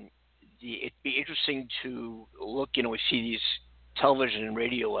 it'd be interesting to look. We see these television and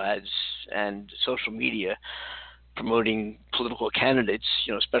radio ads and social media promoting political candidates,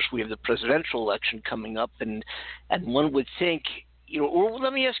 especially we have the presidential election coming up, and one would think, or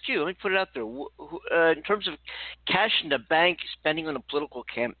let me ask you, let me put it out there, in terms of cash in the bank, spending on a political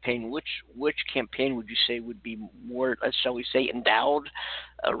campaign, which campaign would you say would be more, shall we say, endowed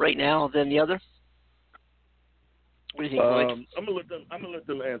right now than the other? What do you think, Lloyd? I'm gonna let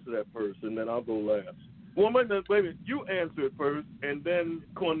them answer that first, and then I'll go last. Well, wait a minute. You answer it first, and then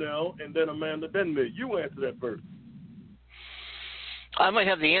Cornell, and then Amanda, then me. You answer that first. I might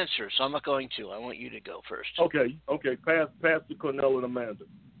have the answer, so I'm not going to. I want you to go first. Okay. Pass to Cornell and Amanda.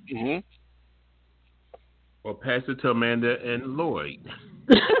 Mm-hmm. Well, pass it to Amanda and Lloyd.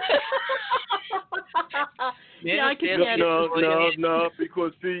 Yeah, I can get it. No,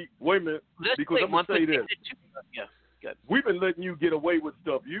 because see, wait a minute. Because I'm going to say this. Yeah. Good. We've been letting you get away with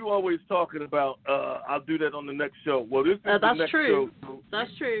stuff. You always talking about, I'll do that on the next show. Well, this is the next show. So,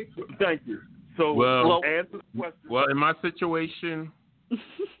 that's true. Thank you. So, answer the question. Well, in my situation,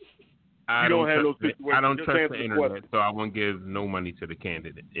 I don't trust the the internet, so I won't give no money to the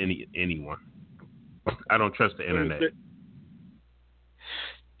candidate, anyone. I don't trust the internet.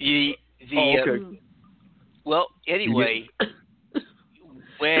 Okay. Well, anyway...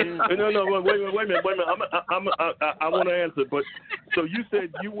 When... No, wait a minute. I want to answer, but so you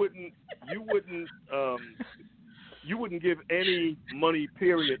said you wouldn't give any money,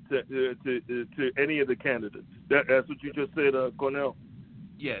 period, to any of the candidates. That's what you just said, Cornell.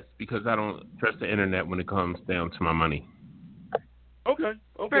 Yes, because I don't trust the internet when it comes down to my money. Okay.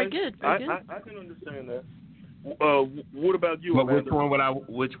 Very good. I can understand that. What about you, but Amanda?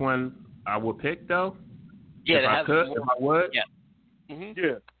 which one I would pick though? Yeah, if I would. Yeah. Mm-hmm.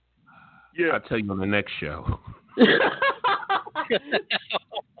 Yeah. I'll tell you on the next show.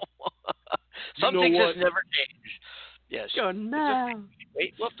 Some things just never change. Yes. Oh, no.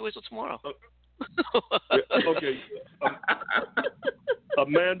 Wait, we'll have to wait till tomorrow. Okay.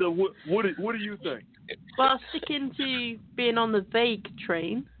 Amanda, what do you think? Well, sticking to being on the vague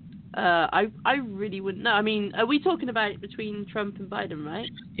train, I really wouldn't know. I mean, are we talking about between Trump and Biden, right?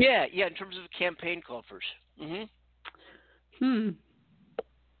 Yeah, in terms of campaign coffers.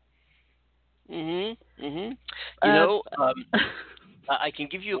 I can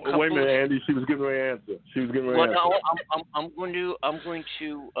give you a couple. Wait a minute, Andy. She was giving her an answer. No, I'm going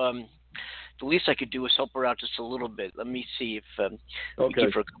to. The least I could do is help her out just a little bit. Let me see if we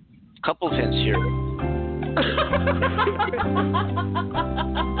give her a couple of hints here. I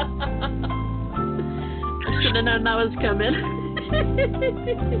should have known that was coming.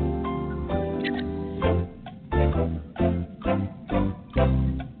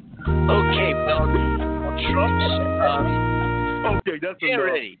 Okay, well, Trump's. Okay, that's yeah, enough.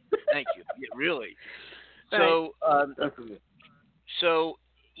 ready. Thank you. Yeah, really. So, well,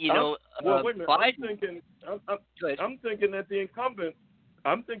 wait a minute. Biden. I'm thinking that the incumbent.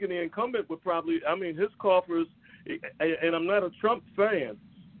 I'm thinking the incumbent would probably. I mean, his coffers. And I'm not a Trump fan,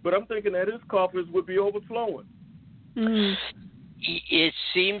 but I'm thinking that his coffers would be overflowing. Mm. It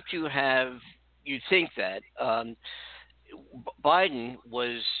seemed to have. You'd think that Biden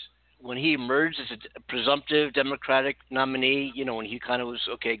was, when he emerged as a presumptive Democratic nominee, when he kind of was,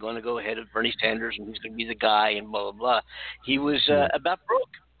 going to go ahead of Bernie Sanders and he's going to be the guy and blah, blah, blah, he was about broke.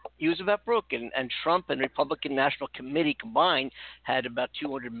 He was about broke. And Trump and Republican National Committee combined had about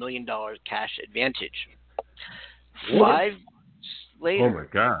 $200 million cash advantage. 5 months later, oh my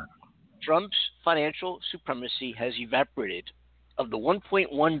God, Trump's financial supremacy has evaporated. of the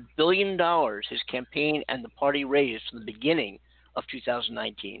 $1.1 billion his campaign and the party raised from the beginning of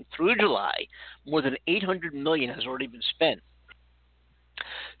 2019 through July, more than $800 million has already been spent.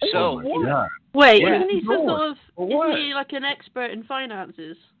 So, wait, yeah. isn't he some sort of? Isn't he like an expert in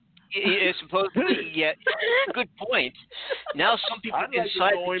finances? Supposedly, yeah. Good point. Now, some people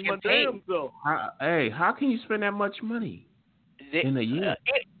inside the campaign. How can you spend that much money in a year?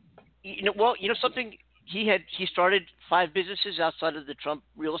 Something. He started 5 businesses outside of the Trump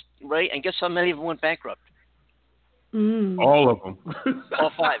real estate, right? And guess how many of them went bankrupt? All of them.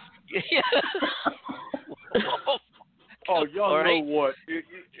 All 5. Oh, y'all know what?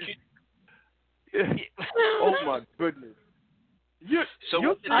 Oh my goodness.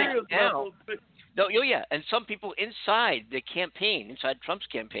 And some people inside the campaign, inside Trump's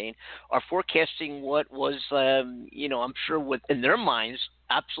campaign, are forecasting what was, I'm sure, what in their minds,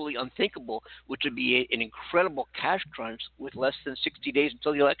 absolutely unthinkable, which would be an incredible cash crunch with less than 60 days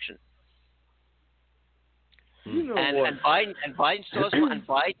until the election. And Biden still has money.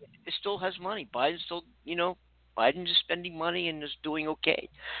 Biden still has money. Biden is spending money and is doing okay.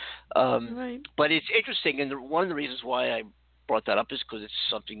 Right. But it's interesting, and one of the reasons why I brought that up is because it's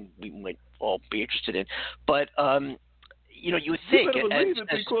something we might all be interested in. But you would think,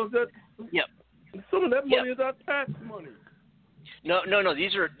 some of that money is our tax money. No.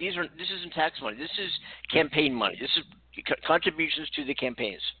 This isn't tax money. This is campaign money. This is contributions to the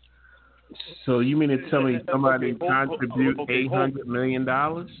campaigns. So you mean to tell me somebody contribute $800 million?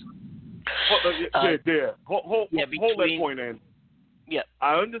 Hold that point, Andy. Yeah.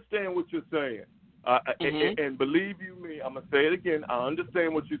 I understand what you're saying. And believe you me, I'm going to say it again. I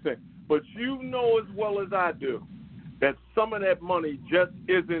understand what you're saying. But you know as well as I do that some of that money just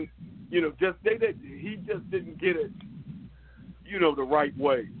isn't, he just didn't get it, the right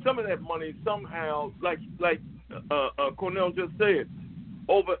way. Some of that money somehow, like Cornell just said,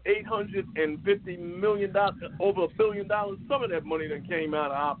 over $850 million, over $1 billion, some of that money that came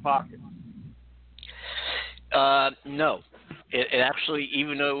out of our pocket. No. It actually,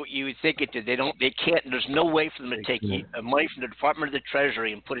 even though you would think it did, they can't, there's no way for them to take money from the Department of the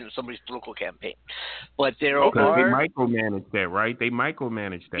Treasury and put it in somebody's political campaign. But there are... They micromanage that, right? They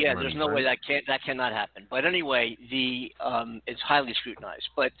micromanage that Yeah, money, there's no way that cannot happen. But anyway, it's highly scrutinized.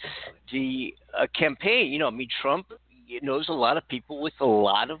 But the campaign, Trump knows a lot of people with a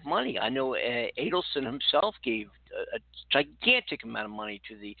lot of money. I know Adelson himself gave a gigantic amount of money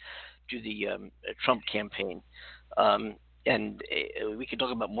to the Trump campaign. And we can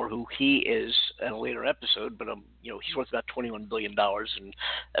talk about more who he is in a later episode, but he's worth about $21 billion and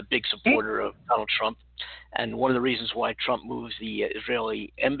a big supporter of Donald Trump. And one of the reasons why Trump moved the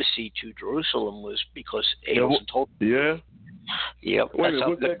Israeli embassy to Jerusalem was because Adelson told him. Yeah. Yeah. That's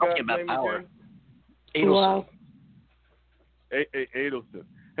how they're talking about power. Adelson. Wow. Adelson.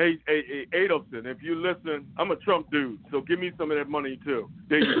 Hey, Adelson, if you listen, I'm a Trump dude, so give me some of that money too.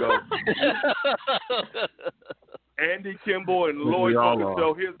 There you go. Andy Kimbel and Lloyd Booker.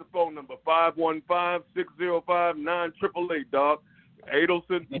 So here's the phone number, 515-605-9888, dog.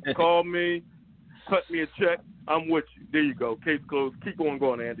 Adelson, call me, cut me a check. I'm with you. There you go. Case closed. Keep on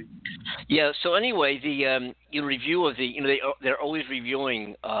going, Andy. Yeah, so anyway, the review of they're always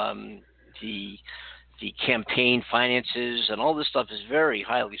reviewing the campaign finances and all this stuff is very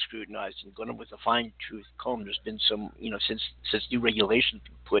highly scrutinized and going with a fine-tooth comb. There's been some, since new regulations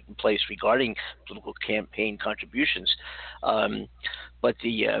put in place regarding political campaign contributions. But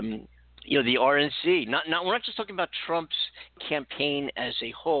the RNC, we're not just talking about Trump's campaign as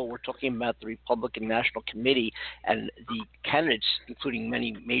a whole. We're talking about the Republican National Committee and the candidates, including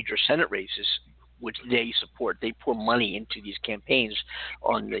many major Senate races, which they support. They pour money into these campaigns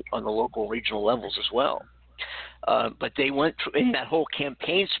on the local, regional levels as well. But they went through, and that whole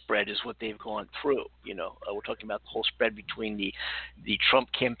campaign spread is what they've gone through. We're talking about the whole spread between the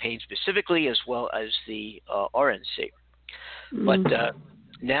Trump campaign specifically as well as the RNC. But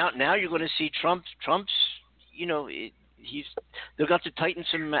now you're going to see Trump's. They've got to tighten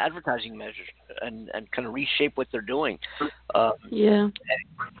some advertising measures and kind of reshape what they're doing. Yeah.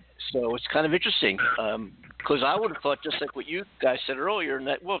 So it's kind of interesting because I would have thought, just like what you guys said earlier, and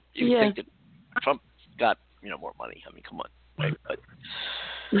that you think that Trump got more money. I mean, come on, right? But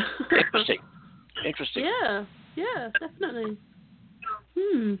interesting. Yeah, definitely.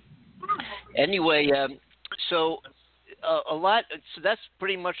 Anyway, so a lot. So that's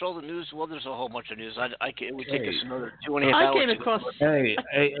pretty much all the news. Well, there's a whole bunch of news. It would take us another 2.5 hours. I came across. Hey,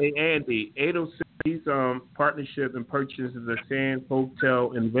 Andy, Adel's partnership and purchase of the Sands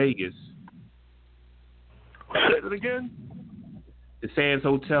Hotel in Vegas. Say it again. The Sands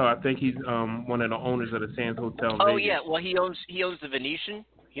Hotel. I think he's one of the owners of the Sands Hotel. Oh yeah, well he owns the Venetian.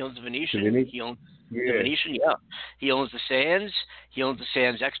 He owns the Venetian. He owns the Venetian. Yeah, he owns the Sands. He owns the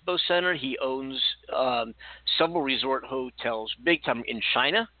Sands Expo Center. He owns several resort hotels, big time in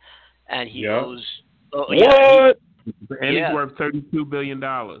China, and he owns. What? And he's worth $32 billion.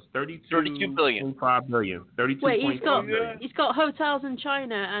 $32 billion. $5 billion. Wait, he's got hotels in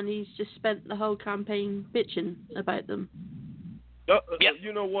China, and he's just spent the whole campaign bitching about them.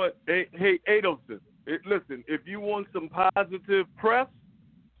 You know what? Hey, Adelson, listen, if you want some positive press,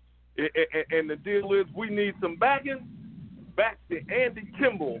 and the deal is we need some backing, back to Andy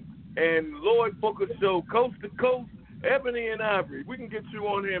Kimbel and Lloyd Booker show, coast to coast, Ebony and Ivory. We can get you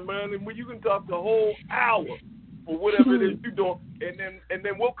on here, man, and you can talk the whole hour or whatever it is you're doing, and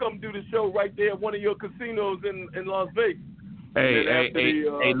then we'll come do the show right there at one of your casinos in Las Vegas. Hey,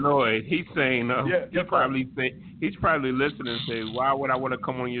 Lloyd. He's saying he's probably listening and say, why would I want to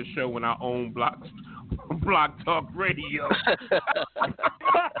come on your show when I own Block Talk Radio?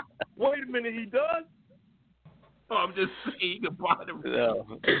 Wait a minute, he does? Oh, I'm just saying you can buy them.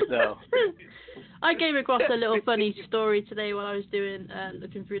 No. I came across a little funny story today while I was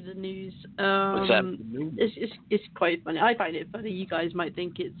looking through the news. What's that? It's quite funny. I find it funny. You guys might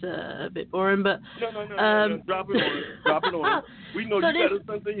think it's a bit boring, but no. Drop it on. We know you got a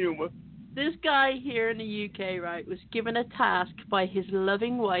sense of humor. This guy here in the UK, right, was given a task by his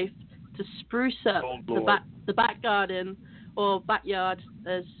loving wife to spruce up the back garden or backyard,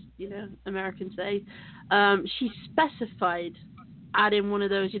 as Americans say. She specified adding one of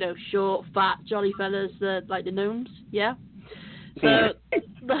those, short, fat, jolly fellas, like the gnomes, yeah? So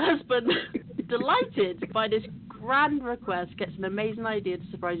the husband, delighted by this grand request, gets an amazing idea to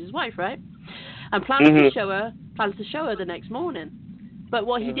surprise his wife, right? And plans to show her the next morning. But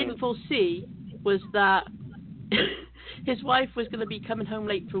what he didn't foresee was that his wife was going to be coming home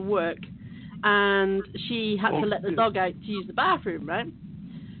late from work, and she had to let the dog out to use the bathroom, right?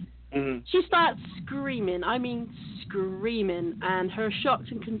 She starts screaming, and her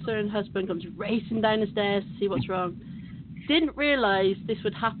shocked and concerned husband comes racing down the stairs to see what's wrong. Didn't realise this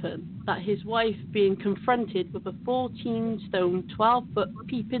would happen, that his wife being confronted with a 14-stone, 12-foot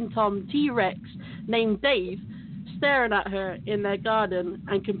peeping Tom T-Rex named Dave staring at her in their garden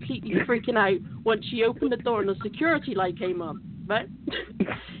and completely freaking out once she opened the door and the security light came on, right?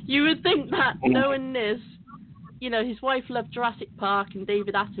 You would think that, knowing this, his wife loved Jurassic Park and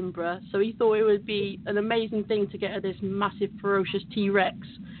David Attenborough, so he thought it would be an amazing thing to get her this massive, ferocious T-Rex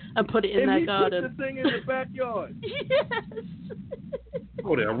and put it in their garden. And he put the thing in the backyard. Yes.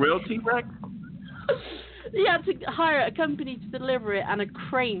 Oh, a real T-Rex? He had to hire a company to deliver it and a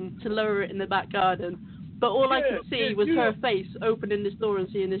crane to lower it in the back garden. But all I could see was her face opening this door and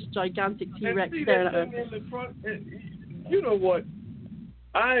seeing this gigantic T-Rex staring at her. In the front, you know what?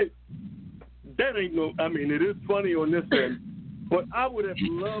 That ain't no. I mean, it is funny on this end, but I would have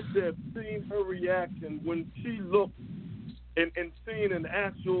loved to have seen her reaction when she looked and seen an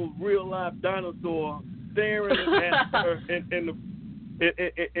actual real life dinosaur staring at her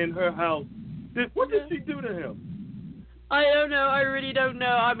in her house. What did she do to him? I don't know. I really don't know.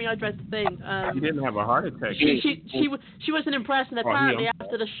 I mean, I dread to think. She didn't have a heart attack. She wasn't impressed, and apparently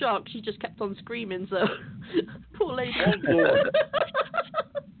after the shock, she just kept on screaming. So, poor lady.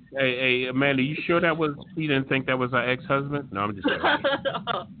 Hey, Amanda, you sure she didn't think that was her ex-husband? No, I'm just kidding.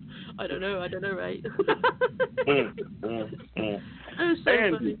 I don't know, right? It was so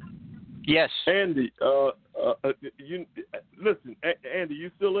Andy. funny. Yes. Andy, listen, Andy, you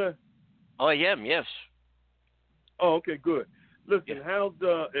still there? Oh, I am, yes. Oh, okay, good. Listen, how's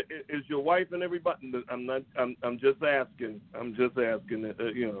is your wife and everybody? I'm just asking.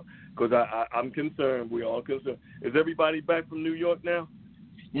 Because I'm concerned. We're all concerned. Is everybody back from New York now?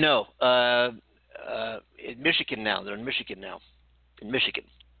 No, in Michigan now. They're in Michigan now. In Michigan.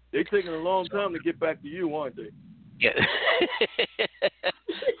 They're taking a long time to get back to you, aren't they? Yeah.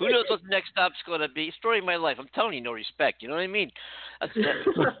 Who knows what the next stop's going to be? Story of my life. I'm telling you, no respect. You know what I mean?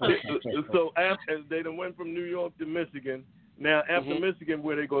 So after they done went from New York to Michigan, now after Michigan,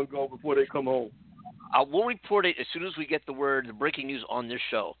 where they going to go before they come home? We'll report it as soon as we get the breaking news on this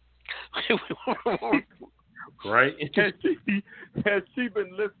show. Right? Has she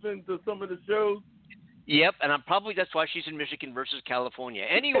been listening to some of the shows? Yep, and that's why she's in Michigan versus California.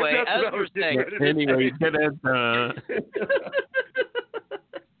 Anyway, as we're saying. Anyway, get that done.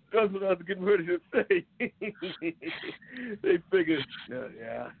 That's what I was getting ready to say. They figured,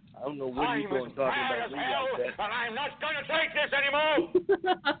 yeah, I don't know what you're going to talk about me like that. But I'm not going to take this anymore.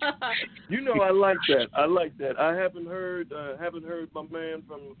 You know, I like that. I haven't heard my man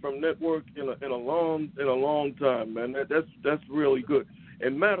from Network in a long time, man. That's really good.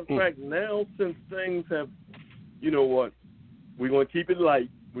 And matter of fact, now since things have, you know what, we're going to keep it light.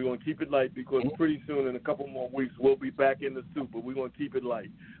 We're going to keep it light because pretty soon, in a couple more weeks, we'll be back in the soup, but we're going to keep it light.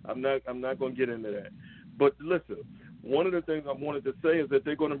 I'm not going to get into that. But listen, one of the things I wanted to say is that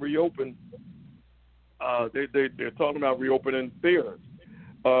they're going to reopen. They're talking about reopening theaters.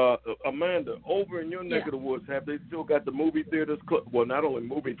 Amanda, over in your neck of the woods, have they still got the movie theaters? Well, not only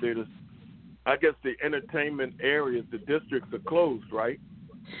movie theaters, I guess the entertainment areas, the districts are closed, right?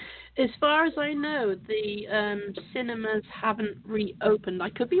 As far as I know, the cinemas haven't reopened. I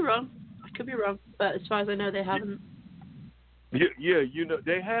could be wrong, but as far as I know, they haven't. Yeah, you know,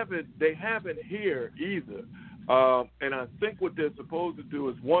 they haven't here either. And I think what they're supposed to do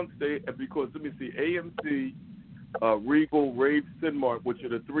is because let me see, AMC, Regal, Rave, Cinemark, which are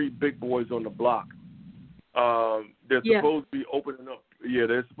the three big boys on the block, they're supposed to be opening up. Yeah,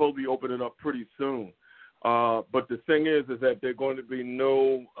 they're supposed to be opening up pretty soon. But the thing is that there are going to be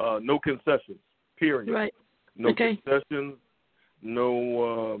no concessions. Period. Right. No concessions.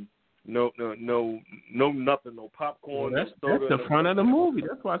 No nothing. No popcorn. Well, no soda, that's the fun of the movie.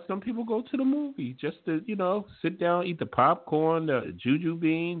 That's why some people go to the movie, just to sit down, eat the popcorn, the juju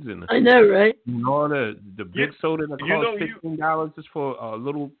beans, and I know, right? And all the big soda that costs $15 just for a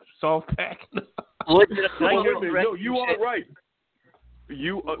little soft pack. No, you are right.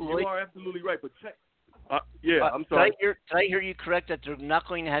 You are absolutely right. But check. I'm sorry. Did I hear you correct that they're not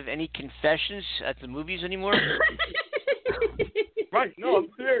going to have any confessions at the movies anymore? Right. No, I'm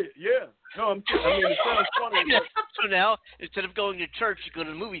serious. Yeah. No, I'm serious. I mean, it sounds funny. So now, instead of going to church, you go to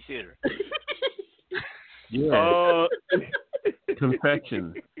the movie theater. Yeah.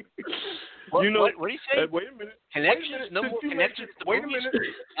 Confession. What do you say? Wait a minute. Connections? No more connections to the movies?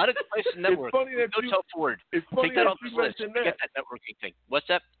 Out of the place to network. Go tell Ford. Take that off the list. Forget that networking thing. What's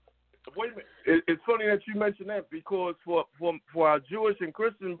that? Wait a minute. It's funny that you mentioned that because for our Jewish and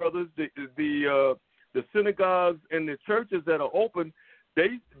Christian brothers, the synagogues and the churches that are open,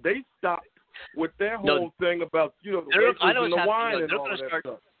 they stopped with their whole thing about the wafers and the wine and all that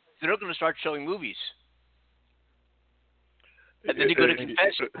stuff. They're going to start showing movies, and then you go to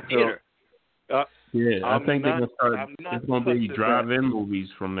confession theater. I think they're going to start. It's going to be drive-in movies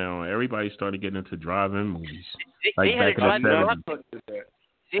from now on. Everybody started getting into drive-in movies. They had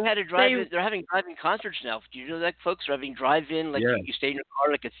a drive-in. They're having drive-in concerts now. Do you know that, folks? They're having drive-in, you stay in your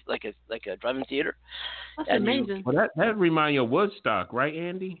car like a drive-in theater. That's amazing. Well, that reminds you of Woodstock, right,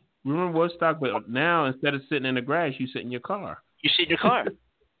 Andy? Remember Woodstock? But now instead of sitting in the grass, you sit in your car. You sit in your car.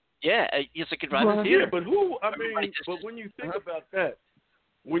 Yeah, it's like a drive-in theater. Yeah, but but when you think about that,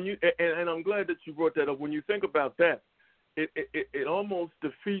 and I'm glad that you brought that up. When you think about that, it almost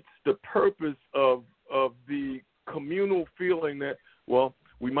defeats the purpose of the communal feeling that, well,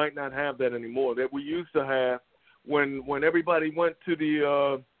 we might not have that anymore, that we used to have when everybody went to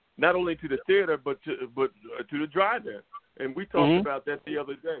the not only to the theater but to the drive-in, and we talked about that the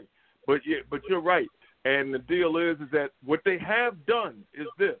other day. But you're right, and the deal is that what they have done is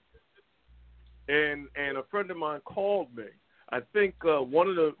this, and a friend of mine called me. I think one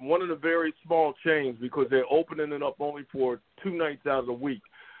of the very small chains, because they're opening it up only for 2 nights out of the week.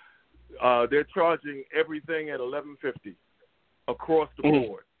 They're charging everything at $11.50 across the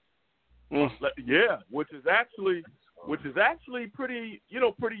board. Yeah, which is actually pretty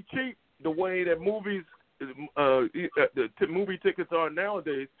cheap the way that movies movie tickets are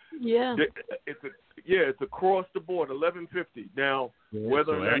nowadays. Yeah. It's across the board, $11.50. Now,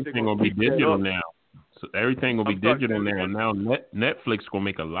 whether or not everything will be digital now. So everything will be digital now. Now Netflix gonna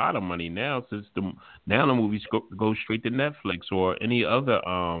make a lot of money now, since the movies go straight to Netflix or any other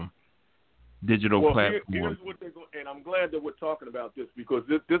digital platform. Here's what they're going, and I'm glad that we're talking about this because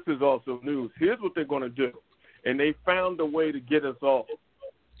this is also news. Here's what they're going to do, and they found a way to get us off.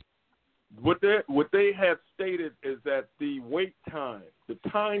 What they have stated is that the wait time, the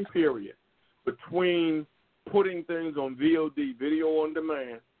time period between putting things on VOD, video on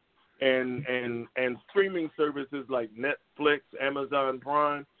demand, and streaming services like Netflix, Amazon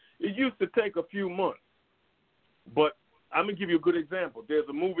Prime, it used to take a few months. But I'm going to give you a good example. There's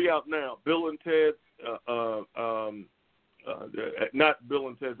a movie out now, Bill and Ted's, not Bill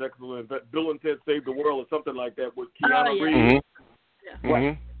and Ted's Excellent, but Bill and Ted Save the World or something like that with Keanu Reeves. Mm-hmm.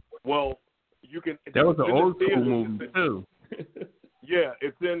 Right. Well, you can. That was an old school movie too. Yeah,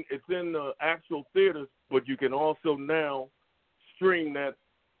 it's in actual theaters, but you can also now stream that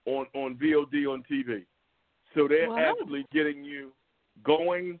on VOD on TV. So they're actually getting you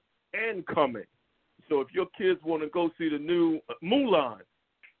going and coming. So if your kids want to go see the new Mulan,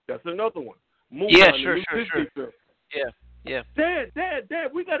 that's another one. Mulan, yeah, sure. Film. Yeah.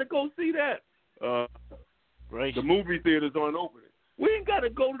 Dad, we got to go see that. Right. The movie theaters aren't open. We ain't got to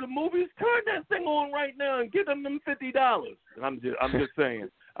go to the movies. Turn that thing on right now and give them $50. I'm just saying.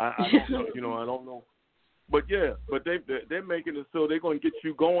 I don't know. I don't know. But yeah, they're making it so they're going to get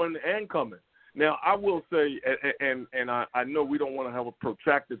you going and coming. Now I will say, and I know we don't want to have a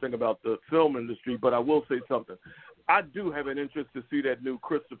protracted thing about the film industry, but I will say something. I do have an interest to see that new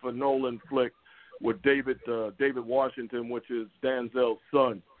Christopher Nolan flick with David Washington, which is Denzel's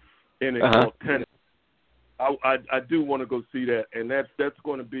son, in it called Tenet. I do want to go see that, and that's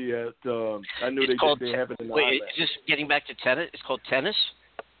going to be at. I knew they have it in the Wait, IMAX. just getting back to tennis. It's called tennis.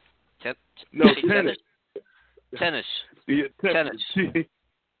 No, tennis. Tennis. Yeah, tennis.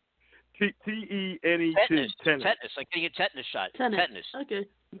 T-E-N-E-T. Tetanus. Like getting a tetanus shot. Tetanus. Okay.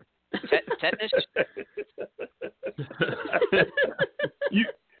 Tetanus.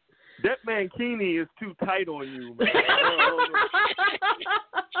 That mankini is too tight on you, man.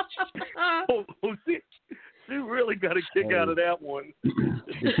 She really got a kick out of that one.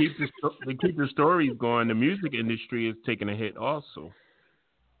 To keep the stories going, the music industry is taking a hit also.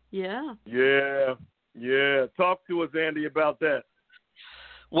 Yeah. Yeah. Talk to us, Andy, about that.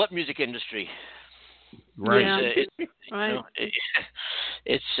 What music industry? Right. Right.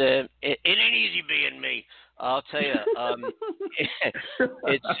 It ain't easy being me. I'll tell you.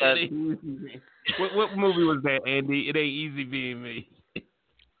 It's what movie was that, Andy? It ain't easy being me.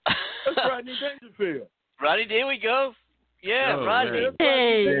 That's Rodney Dangerfield. Rodney, there we go. Yeah, Rodney.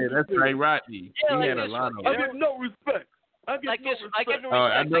 Hey. Yeah, that's right, Rodney. Yeah, he had a lot of I them. get no respect. I get no respect.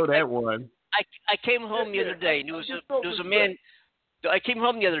 I know that one. I came home the other day, and there was a man. I came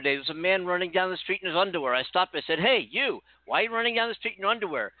home the other day. There was a man running down the street in his underwear. I stopped. I said, "Hey, you! Why are you running down the street in your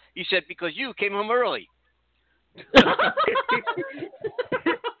underwear?" He said, "Because you came home early."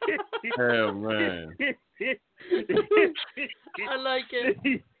 Oh man! I like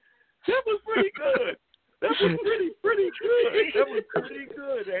it. That was pretty good. That was pretty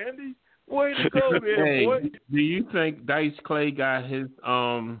good, Andy. Way to go, there, boy. Do you think Dice Clay got his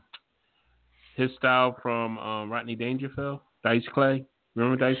style from Rodney Dangerfield? Dice Clay,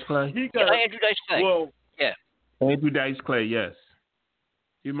 remember Dice Clay? Andrew Dice Clay. Well, yeah. Andrew Dice Clay, yes.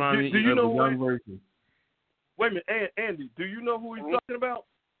 You remind me of the young version. Wait a minute, Andy. Do you know who he's talking about?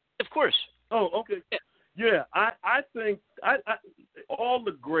 Of course. Oh, okay. Yeah, I think all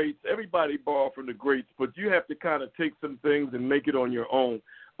the greats, everybody borrow from the greats, but you have to kind of take some things and make it on your own.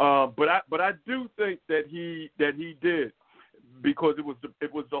 But I do think that he did, because it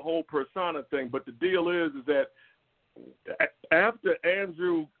was the whole persona thing. But the deal is that after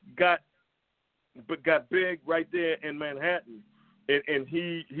Andrew got big right there in Manhattan, and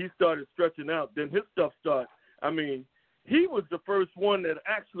he started stretching out, then his stuff started. I mean, he was the first one that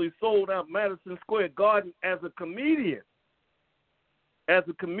actually sold out Madison Square Garden as a comedian.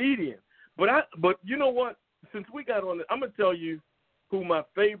 But you know what? Since we got on it, I'm gonna tell you who my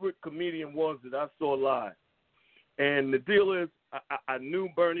favorite comedian was that I saw live. And the deal is, I knew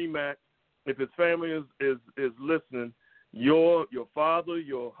Bernie Mac. If his family is listening, your father,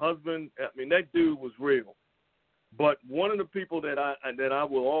 your husband, I mean, that dude was real. But one of the people that I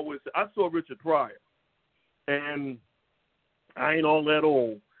will always, I saw Richard Pryor, and I ain't all that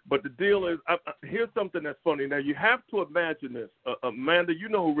old. But the deal is, here's something that's funny. Now, you have to imagine this. Amanda, you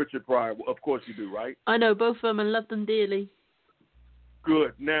know who Richard Pryor, of course you do, right? I know both of them and love them dearly.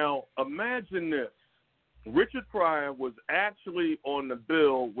 Good. Now, imagine this. Richard Pryor was actually on the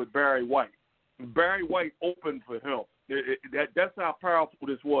bill with Barry White. Barry White opened for him. That's how powerful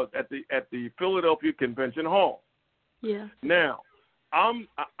this was at the Philadelphia Convention Hall. Yeah. Now, I'm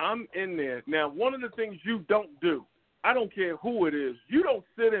in there. Now, one of the things you don't do, I don't care who it is, you don't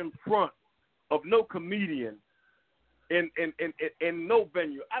sit in front of no comedian in no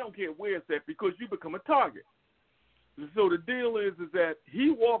venue. I don't care where it's at, because you become a target. So the deal is that he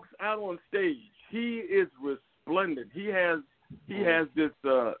walks out on stage. He is resplendent. He has this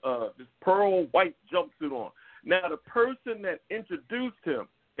pearl white jumpsuit on. Now, the person that introduced him,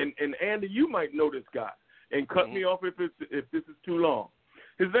 and Andy, you might know this guy, and cut me off if this is too long.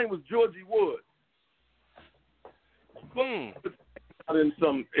 His name was Georgie Woods.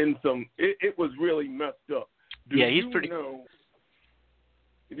 It was really messed up. He's pretty.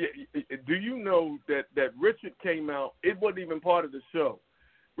 Do you know that Richard came out? It wasn't even part of the show.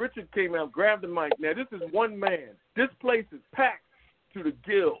 Richard came out, grabbed the mic. Now, this is one man. This place is packed to the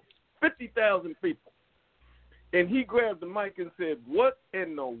gills, 50,000 people. And he grabbed the mic and said, "What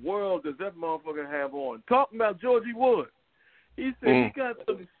in the world does that motherfucker have on?" Talking about Georgie Wood. He said he got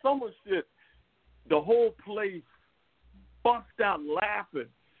some summer shit. The whole place bust out laughing.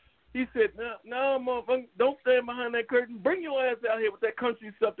 He said, "No, motherfucker, don't stand behind that curtain. Bring your ass out here with that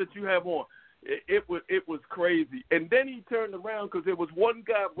country stuff that you have on." It was crazy. And then he turned around because there was one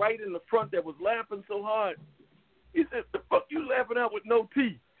guy right in the front that was laughing so hard. He said, "The fuck you laughing out with no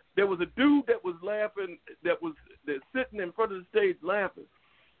teeth?" There was a dude that was laughing that's sitting in front of the stage laughing.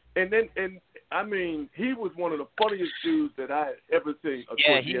 And I mean, he was one of the funniest dudes that I had ever seen. Of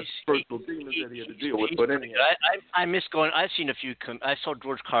course, he had personal demons that he had to deal with. But anyhow, I miss going. I've seen a few. I saw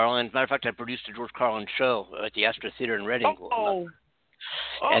George Carlin. As a matter of fact, I produced a George Carlin show at the Astor Theater in Reading. Go ahead.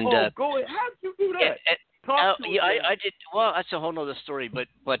 How'd you do that? I did. Well, that's a whole other story. But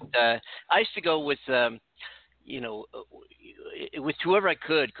I used to go with with whoever I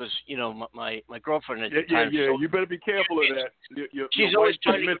could, because my girlfriend at the time. Yeah. You better be careful of that. She's always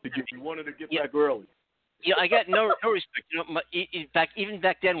trying to get you. Wanted to get back early. Yeah, I got no respect. Even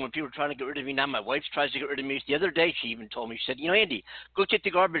back then, when people were trying to get rid of me, now my wife tries to get rid of me. The other day, she even told me, she said, "Andy, go get the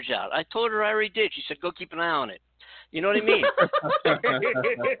garbage out." I told her I already did. She said, "Go keep an eye on it." You know what I mean?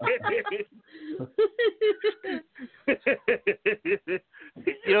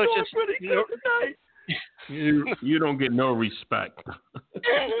 You don't get no respect.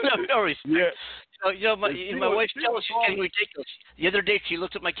 no respect. Yeah. My wife's jealous. She's getting ridiculous. The other day, she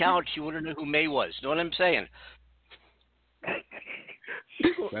looked at my calendar. She wanted to know who May was. You know what I'm saying?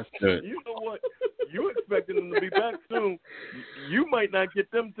 That's good. You know what? You expecting them to be back soon. You might not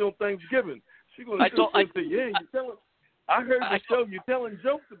get them till Thanksgiving. She's going to say, "Yeah, I heard the show. You're telling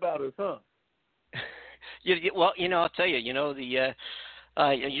jokes about us, huh?" Well, I'll tell you.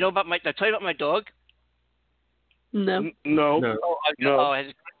 About my. Did I tell you about my dog? No. Oh, has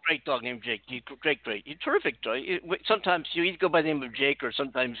a great dog named Jake. He's great. He's a terrific dog. Sometimes you either go by the name of Jake, or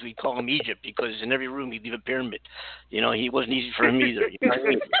sometimes we call him Egypt, because in every room he'd leave a pyramid. He wasn't easy for him either. You know what I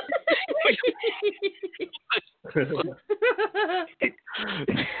mean?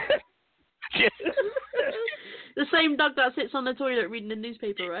 The same dog that sits on the toilet reading the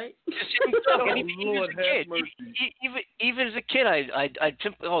newspaper, right? Even as a kid, I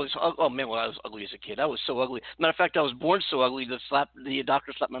was ugly as a kid. I was so ugly. Matter of fact, I was born so ugly that the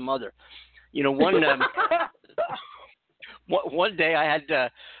doctor slapped my mother. One day I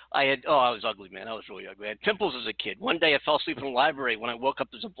was ugly, man. I was really ugly. I had pimples as a kid. One day I fell asleep in the library. When I woke up,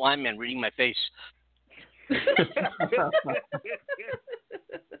 there's a blind man reading my face.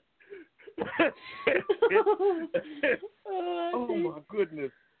 Oh my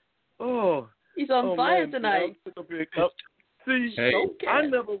goodness! Oh, he's on fire tonight. See, I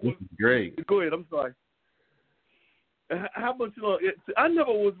never was great. Go ahead. I'm sorry. How much longer? I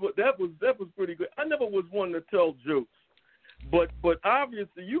never was. That was pretty good. I never was one to tell jokes, but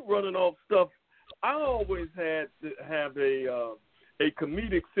obviously you running off stuff. I always had to have a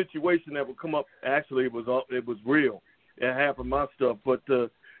comedic situation that would come up. Actually, it was real. It happened my stuff, but.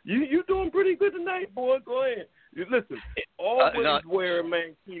 You doing pretty good tonight, boy. Go ahead. Listen, always wear a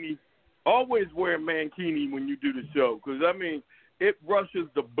mankini. Always wear a mankini when you do the show, because I mean it rushes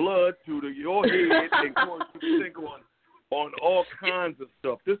the blood to your head and goes to the sink on all kinds of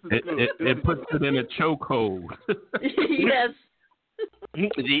stuff. This is good. It puts it in a chokehold. Yes.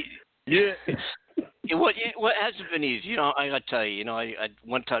 Yeah. What hasn't been easy? I gotta tell you. I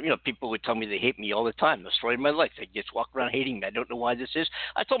one time, people would tell me they hate me all the time. The story of my life. They just walk around hating me. I don't know why this is.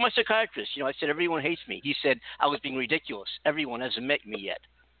 I told my psychiatrist. I said everyone hates me. He said I was being ridiculous. Everyone hasn't met me yet.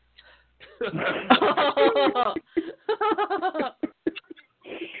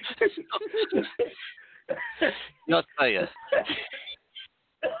 I'll tell you.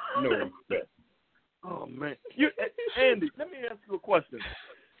 No respect. Oh man, Andy. Let me ask you a question.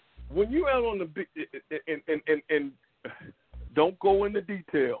 When you out on the beach, and don't go into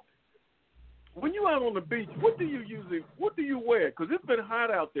detail. When you out on the beach, what do you wear? Because it's been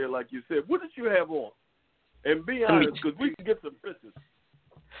hot out there, like you said. What did you have on? And be honest, because we can get some pictures.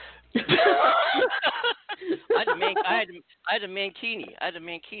 I had a mankini. I had a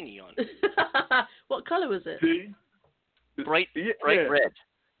mankini on. What color was it? See? Bright red.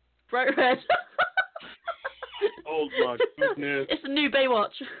 Bright red. Oh my goodness! It's a new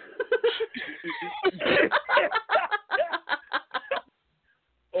Baywatch.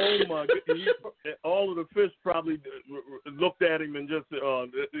 Oh my goodness! All of the fish probably looked at him and just said,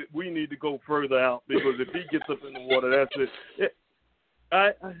 "We need to go further out, because if he gets up in the water, that's it."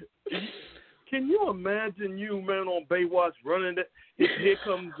 Can you imagine you, man, on Baywatch running that? Here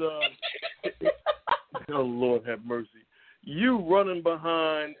comes. Oh Lord, have mercy! You running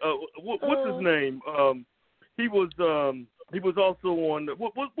behind. What's his name? he was also on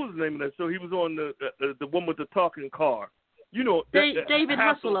what was the name of that show? He was on the one with the talking car. You know, David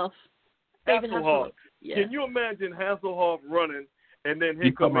Hasselhoff. David Hasselhoff. Yeah. Can you imagine Hasselhoff running, and then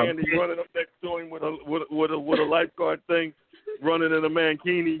here come Andy running up next to him with a lifeguard thing, running in a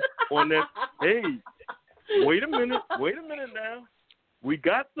mankini on that? Hey, wait a minute now. We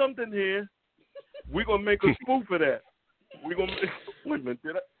got something here. We're gonna make a spoof of that. We're gonna wait a minute.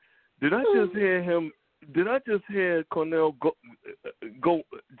 Did I just hear him? Did I just hear Cornell go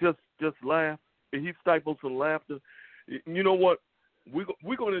just laugh? He stifled some laughter. You know what?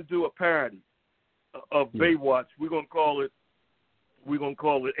 We're gonna do a parody of Baywatch. We're gonna call it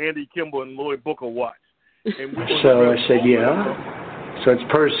Andy Kimbel and Lloyd Booker Watch. And so I said, yeah. So it's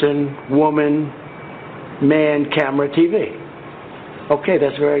person, woman, man, camera, TV. Okay,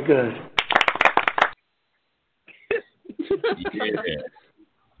 that's very good. Yeah.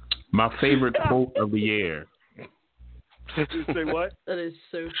 My favorite quote of the year. You say what? That is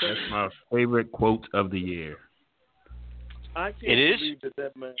so funny. That's my favorite quote of the year. I can't it is? believe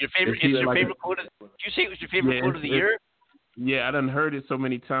that man. Your favorite? Is your favorite quote? Did you say it was your favorite quote of the year? Yeah, I done heard it so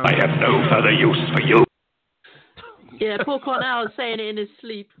many times. I have no further use for you. Yeah, poor Cornell is saying it in his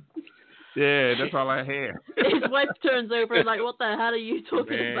sleep. Yeah, that's all I hear. His wife turns over and like, what the hell are you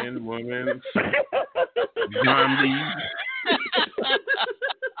talking about? Man, woman, zombie.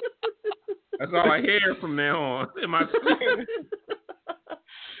 That's all I hear from now on in my sleep.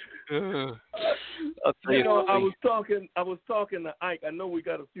 You know, I was talking to Ike. I know we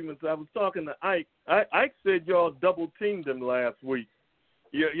got a few minutes. I was talking to Ike. Ike said y'all double teamed him last week.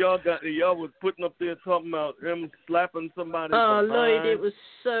 Y'all was putting up there talking about him slapping somebody. Oh, Lloyd, it was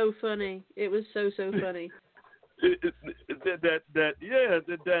so funny. It was so funny. that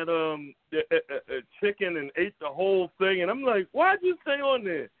chicken and ate the whole thing, and I'm like, why'd you stay on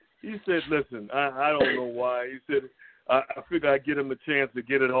there? He said, listen, I don't know why. He said, I figured I'd get him a chance to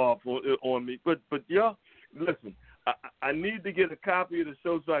get it off on me. But y'all, listen, I need to get a copy of the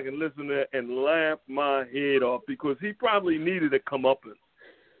show so I can listen to it and laugh my head off because he probably needed a comeuppance.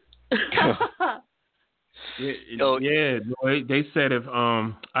 They said if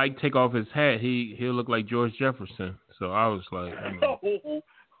I take off his hat, he'll look like George Jefferson. So I was like,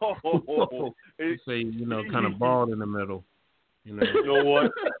 they say kind of bald in the middle. You know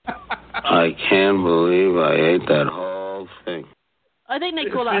what? I can't believe I ate that whole thing. I think they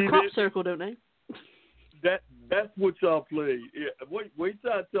call that a crop circle, don't they? That's what y'all play. Yeah, wait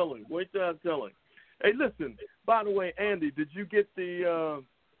till I tell him. Hey, listen. By the way, Andy, did you get the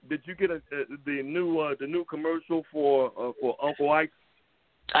new commercial for Uncle Ike?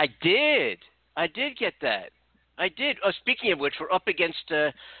 I did get that. I did. Oh, speaking of which, we're up against.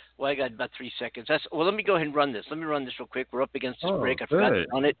 I got about 3 seconds. Let me go ahead and run this. Let me run this real quick. We're up against this break. I forgot to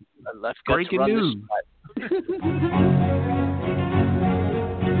run it. I forgot to run news. This.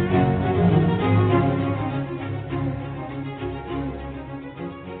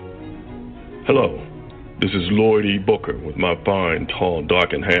 Hello, this is Lloyd E. Booker with my fine, tall,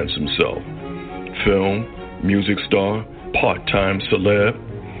 dark, and handsome self. Film, music star, part-time celeb,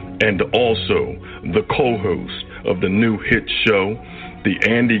 and also the co-host of the new hit show, the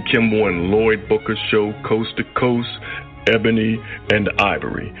Andy Kimbel and Lloyd Booker Show, Coast to Coast, Ebony and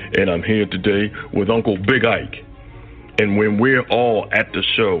Ivory. And I'm here today with Uncle Big Ike. And when we're all at the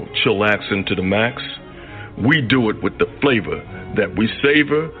show, chillaxing to the max, we do it with the flavor that we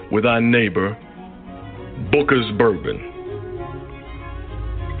savor with our neighbor, Booker's Bourbon.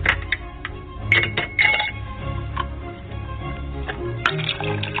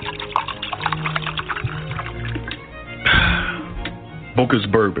 Booker's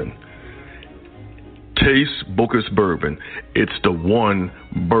Bourbon. Taste Booker's Bourbon. It's the one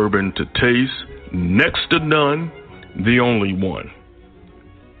bourbon to taste, next to none, the only one.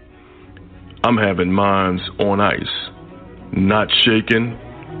 I'm having mines on ice, not shaken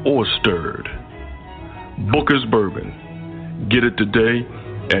or stirred. Booker's Bourbon. Get it today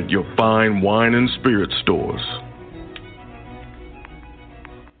at your fine wine and spirit stores.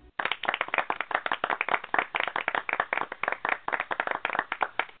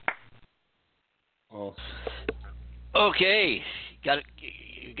 Okay, got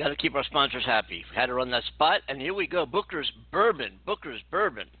to keep our sponsors happy. Had to run that spot, and here we go. Booker's Bourbon.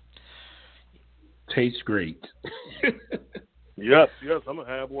 Tastes great. Yes, I'm gonna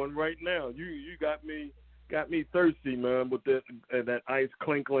have one right now. You got me thirsty, man, with that ice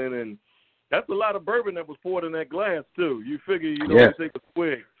clinkling, and that's a lot of bourbon that was poured in that glass too. You figure you don't take a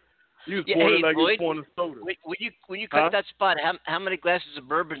swig. You was pouring it like you was pouring a soda. When you cut that spot, how many glasses of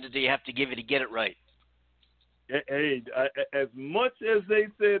bourbon did they have to give you to get it right? Hey, as much as they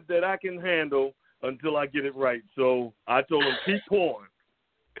said that I can handle, until I get it right. So I told him, keep pouring.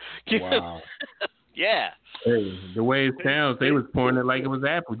 Wow. Yeah. Hey, the way it sounds, they was pouring it like it was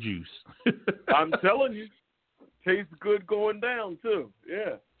apple juice. I'm telling you, tastes good going down too.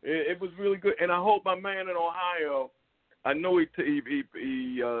 Yeah, it was really good, and I hope my man in Ohio. I know he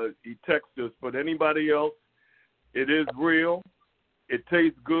texted us, but anybody else, it is real. It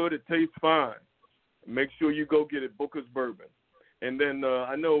tastes good. It tastes fine. Make sure you go get it, Booker's Bourbon. And then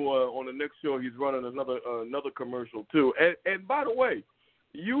I know on the next show he's running another commercial too. And by the way,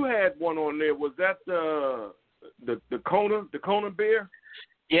 you had one on there. Was that the Kona beer?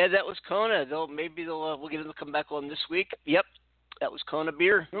 Yeah, that was Kona. We'll get them to come back on this week. Yep, that was Kona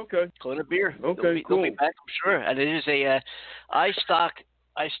beer. Okay. Kona beer. Okay, They'll be back, I'm sure. And it is I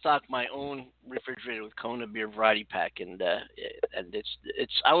stock my own refrigerator with Kona beer variety pack, and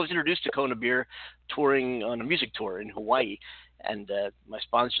it's. I was introduced to Kona beer touring on a music tour in Hawaii, and my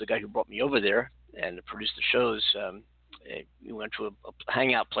sponsor, the guy who brought me over there and produced the shows. We went to a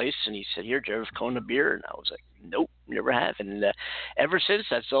hangout place, and he said, "Here, do you ever have Kona beer?" And I was like, "Nope, never have." And ever since,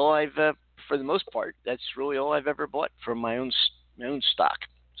 that's all I've, for the most part, that's really all I've ever bought from my own stock.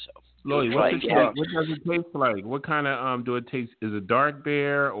 So, Lloyd, what does it taste like? What kind of do it taste? Is it dark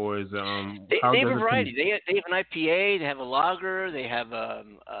beer or is it? They have a variety. They have an IPA. They have a lager. They have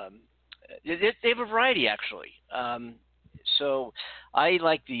they have a variety actually. So I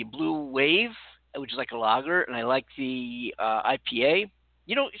like the Blue Wave, which is like a lager, and I like the IPA.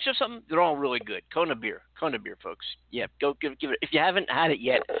 It's just something. They're all really good. Kona beer, folks. Yeah, go give it. If you haven't had it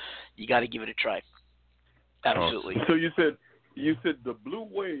yet, you got to give it a try. Absolutely. So you said the Blue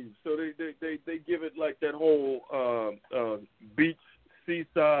Wave. So they give it like that whole beach,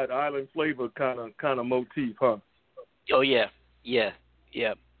 seaside, island flavor kind of motif, huh? Oh yeah.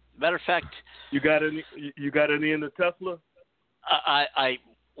 Matter of fact, you got any in the Tesla? I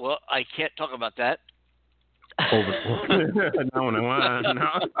can't talk about that. No.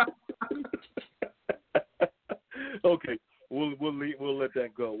 Okay, we'll let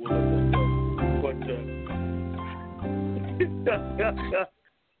that go. But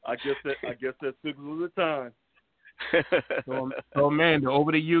I guess that signals the time. So Amanda,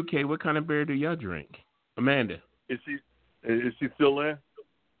 over the UK, what kind of beer do y'all drink? Amanda, is she still there?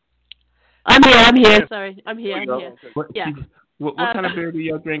 I'm here. Sorry, I'm here. Okay. What kind of beer do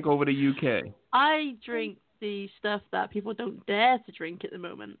y'all drink over the UK? I drink the stuff that people don't dare to drink at the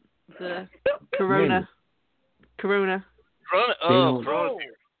moment. The Corona. Corona. Oh, Corona.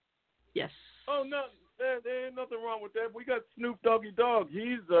 Yes. Oh no, there ain't nothing wrong with that. We got Snoop Doggy Dogg.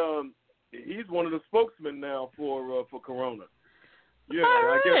 He's one of the spokesmen now for Corona. Yeah,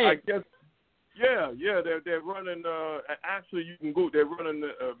 I guess. Yeah. They're running. Actually, you can go. They're running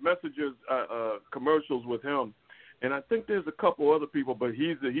messages, commercials with him. And I think there's a couple other people, but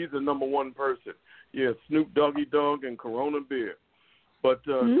he's the number one person. Yeah, Snoop Doggy Dogg and Corona beer. But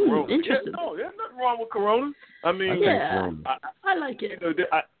Corona, interesting. There's nothing wrong with Corona. I mean, I like it.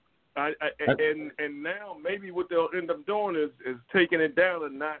 And now maybe what they'll end up doing is taking it down a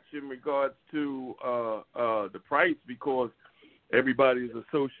notch in regards to the price, because everybody is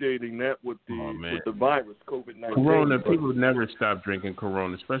associating that with the virus, COVID-19. Corona, people never stop drinking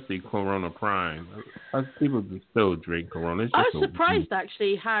Corona, especially Corona Prime. People still drink Corona. I was surprised,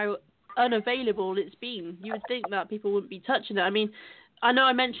 actually, how unavailable it's been. You would think that people wouldn't be touching it. I mean, I know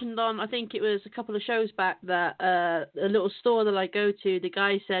I mentioned on, I think it was a couple of shows back, that a little store that I go to, the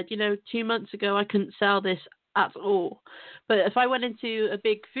guy said, 2 months ago I couldn't sell this at all. But if I went into a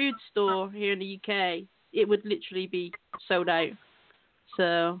big food store here in the UK, it would literally be sold out.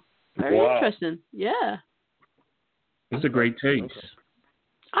 So, very interesting. Yeah. It's a great taste.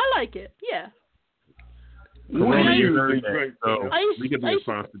 I like it, yeah. Corona usually great, so we could be a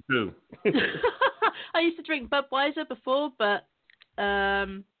sponsor too. I used to drink Budweiser before, but...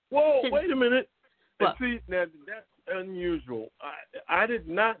 Whoa, wait a minute. See, now that's unusual. I did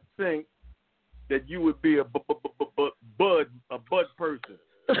not think that you would be a bud person.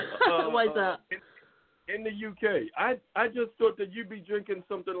 Why is that? In the UK, I just thought that you'd be drinking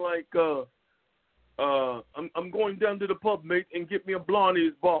something like I'm going down to the pub, mate, and get me a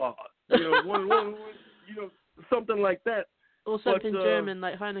Blondie's bar. Something like that. Or something German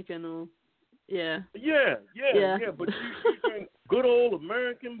like Heineken or Yeah. But you drink good old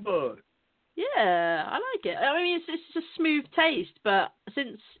American Bud. Yeah, I like it. I mean, it's just smooth taste, but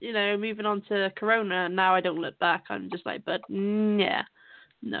since, moving on to Corona, now I don't look back. I'm just like, but no.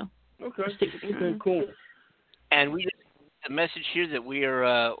 Okay, cool. And the message here that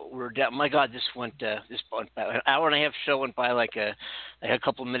we're down. My God, this went an hour and a half show went by like a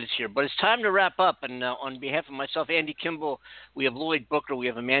couple of minutes here. But it's time to wrap up. And on behalf of myself, Andy Kimbel, we have Lloyd Booker, we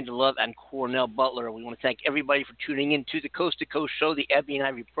have Amanda Love, and Cornell Butler. We want to thank everybody for tuning in to the Coast to Coast show, the Ebony and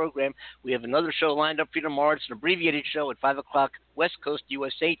Ivory program. We have another show lined up for you tomorrow. It's an abbreviated show at 5 o'clock West Coast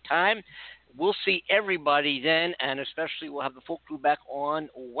USA time. We'll see everybody then, and especially we'll have the full crew back on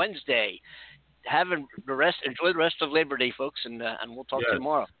Wednesday. Enjoy the rest of Labor Day, folks, and we'll talk to you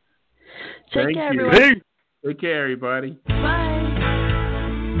tomorrow. Take care, everyone. Take care, everybody. Bye.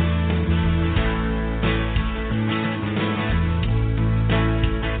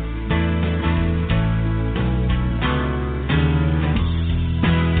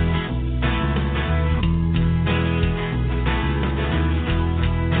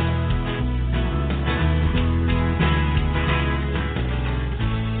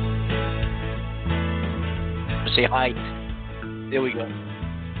 Say hi. There we go.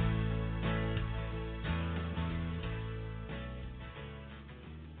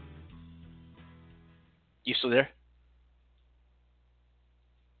 You still there?